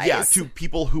bad guys. Yeah, to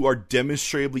people who are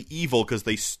demonstrably evil because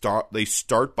they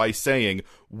start by saying,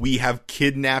 "We have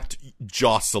kidnapped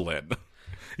Jocelyn."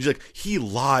 He's like, he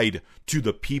lied to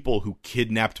the people who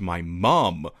kidnapped my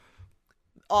mom.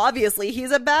 Obviously,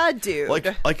 he's a bad dude.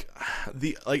 The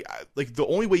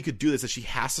only way you could do this is she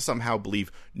has to somehow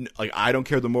believe, like, I don't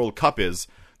care what the mortal cup is.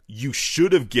 You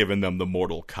should have given them the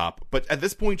mortal cup. But at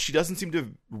this point, she doesn't seem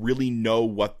to really know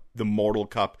what the mortal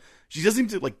cup... She doesn't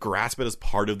seem to, like, grasp it as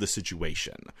part of the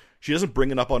situation. She doesn't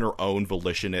bring it up on her own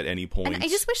volition at any point. And I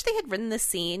just wish they had written the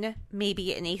scene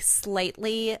maybe in a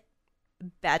slightly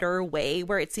better way,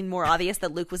 where it seemed more obvious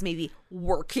that Luke was maybe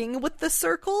working with the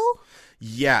Circle.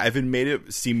 Yeah, if it made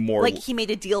it seem more... like he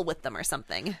made a deal with them or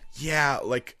something. Yeah,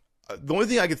 like... The only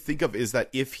thing I could think of is that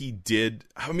if he did...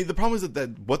 I mean, the problem is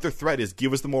that what their threat is,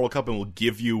 give us the mortal cup and we'll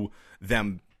give you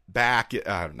them back.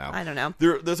 I don't know.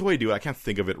 There's a way to do it. I can't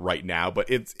think of it right now, but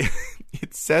it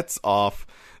sets off...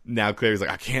 Now Clary's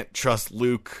like, I can't trust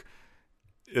Luke.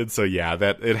 And so, yeah,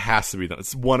 that it has to be done.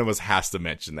 One of us has to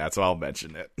mention that, so I'll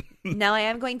mention it. Now I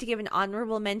am going to give an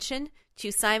honorable mention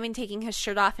to Simon taking his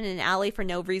shirt off in an alley for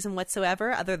no reason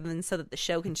whatsoever, other than so that the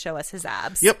show can show us his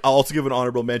abs. Yep, I'll also give an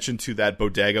honorable mention to that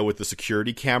bodega with the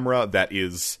security camera that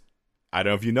is, I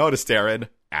don't know if you noticed, Aaron,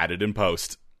 added in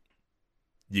post.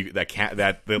 The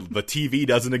TV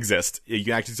doesn't exist. You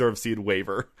can actually sort of see it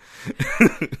waver.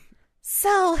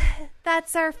 So,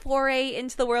 that's our foray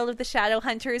into the world of the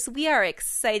Shadowhunters. We are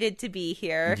excited to be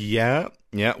here. Yeah,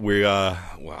 we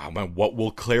what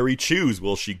will Clary choose?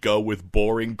 Will she go with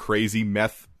boring, crazy,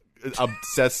 meth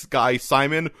obsessed guy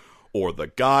Simon, or the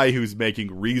guy who's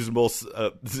making reasonable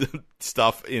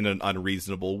stuff in an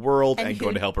unreasonable world and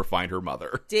going to help her find her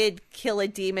mother? Did kill a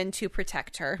demon to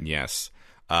protect her. Yes.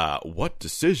 What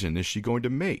decision is she going to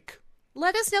make?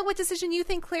 Let us know what decision you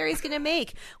think Clary's going to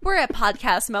make. We're at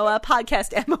Podcast MOA,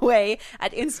 Podcast MOA,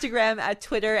 at Instagram, at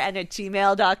Twitter, and at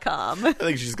gmail.com. I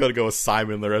think she's going to go with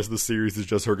Simon. The rest of the series is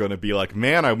just her going to be like,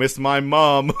 man, I missed my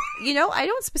mom. You know, I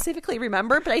don't specifically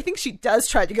remember, but I think she does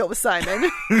try to go with Simon.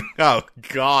 Oh,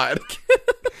 God.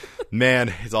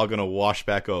 Man, it's all going to wash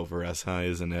back over us, huh,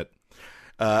 isn't it?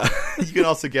 You can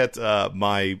also get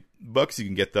my books. You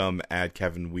can get them at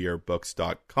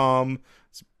kevinwearbooks.com.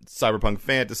 Cyberpunk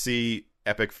fantasy,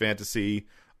 epic fantasy.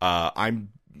 I'm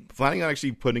planning on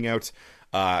actually putting out,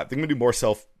 I think I'm going to do more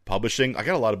self-publishing. I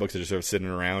got a lot of books that are sort of sitting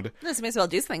around. Might as well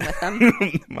do something with them.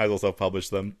 Might as well self-publish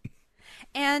them.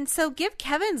 And so give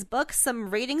Kevin's book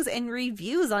some ratings and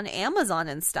reviews on Amazon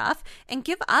and stuff. And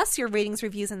give us your ratings,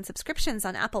 reviews, and subscriptions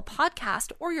on Apple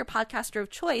Podcast or your podcaster of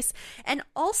choice. And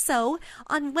also,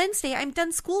 on Wednesday, I'm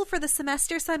done school for the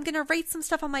semester, so I'm going to write some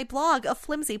stuff on my blog,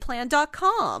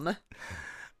 aflimsyplan.com.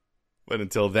 But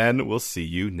until then, we'll see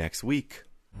you next week.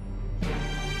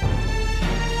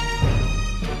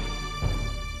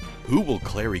 Who will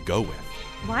Clary go with?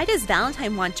 Why does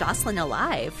Valentine want Jocelyn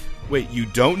alive? Wait, you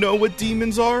don't know what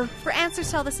demons are? For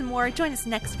answers to all this and more, join us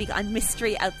next week on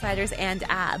Mystery, Outsiders, and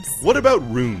Abs. What about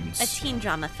runes? A teen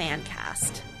drama fan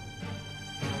cast.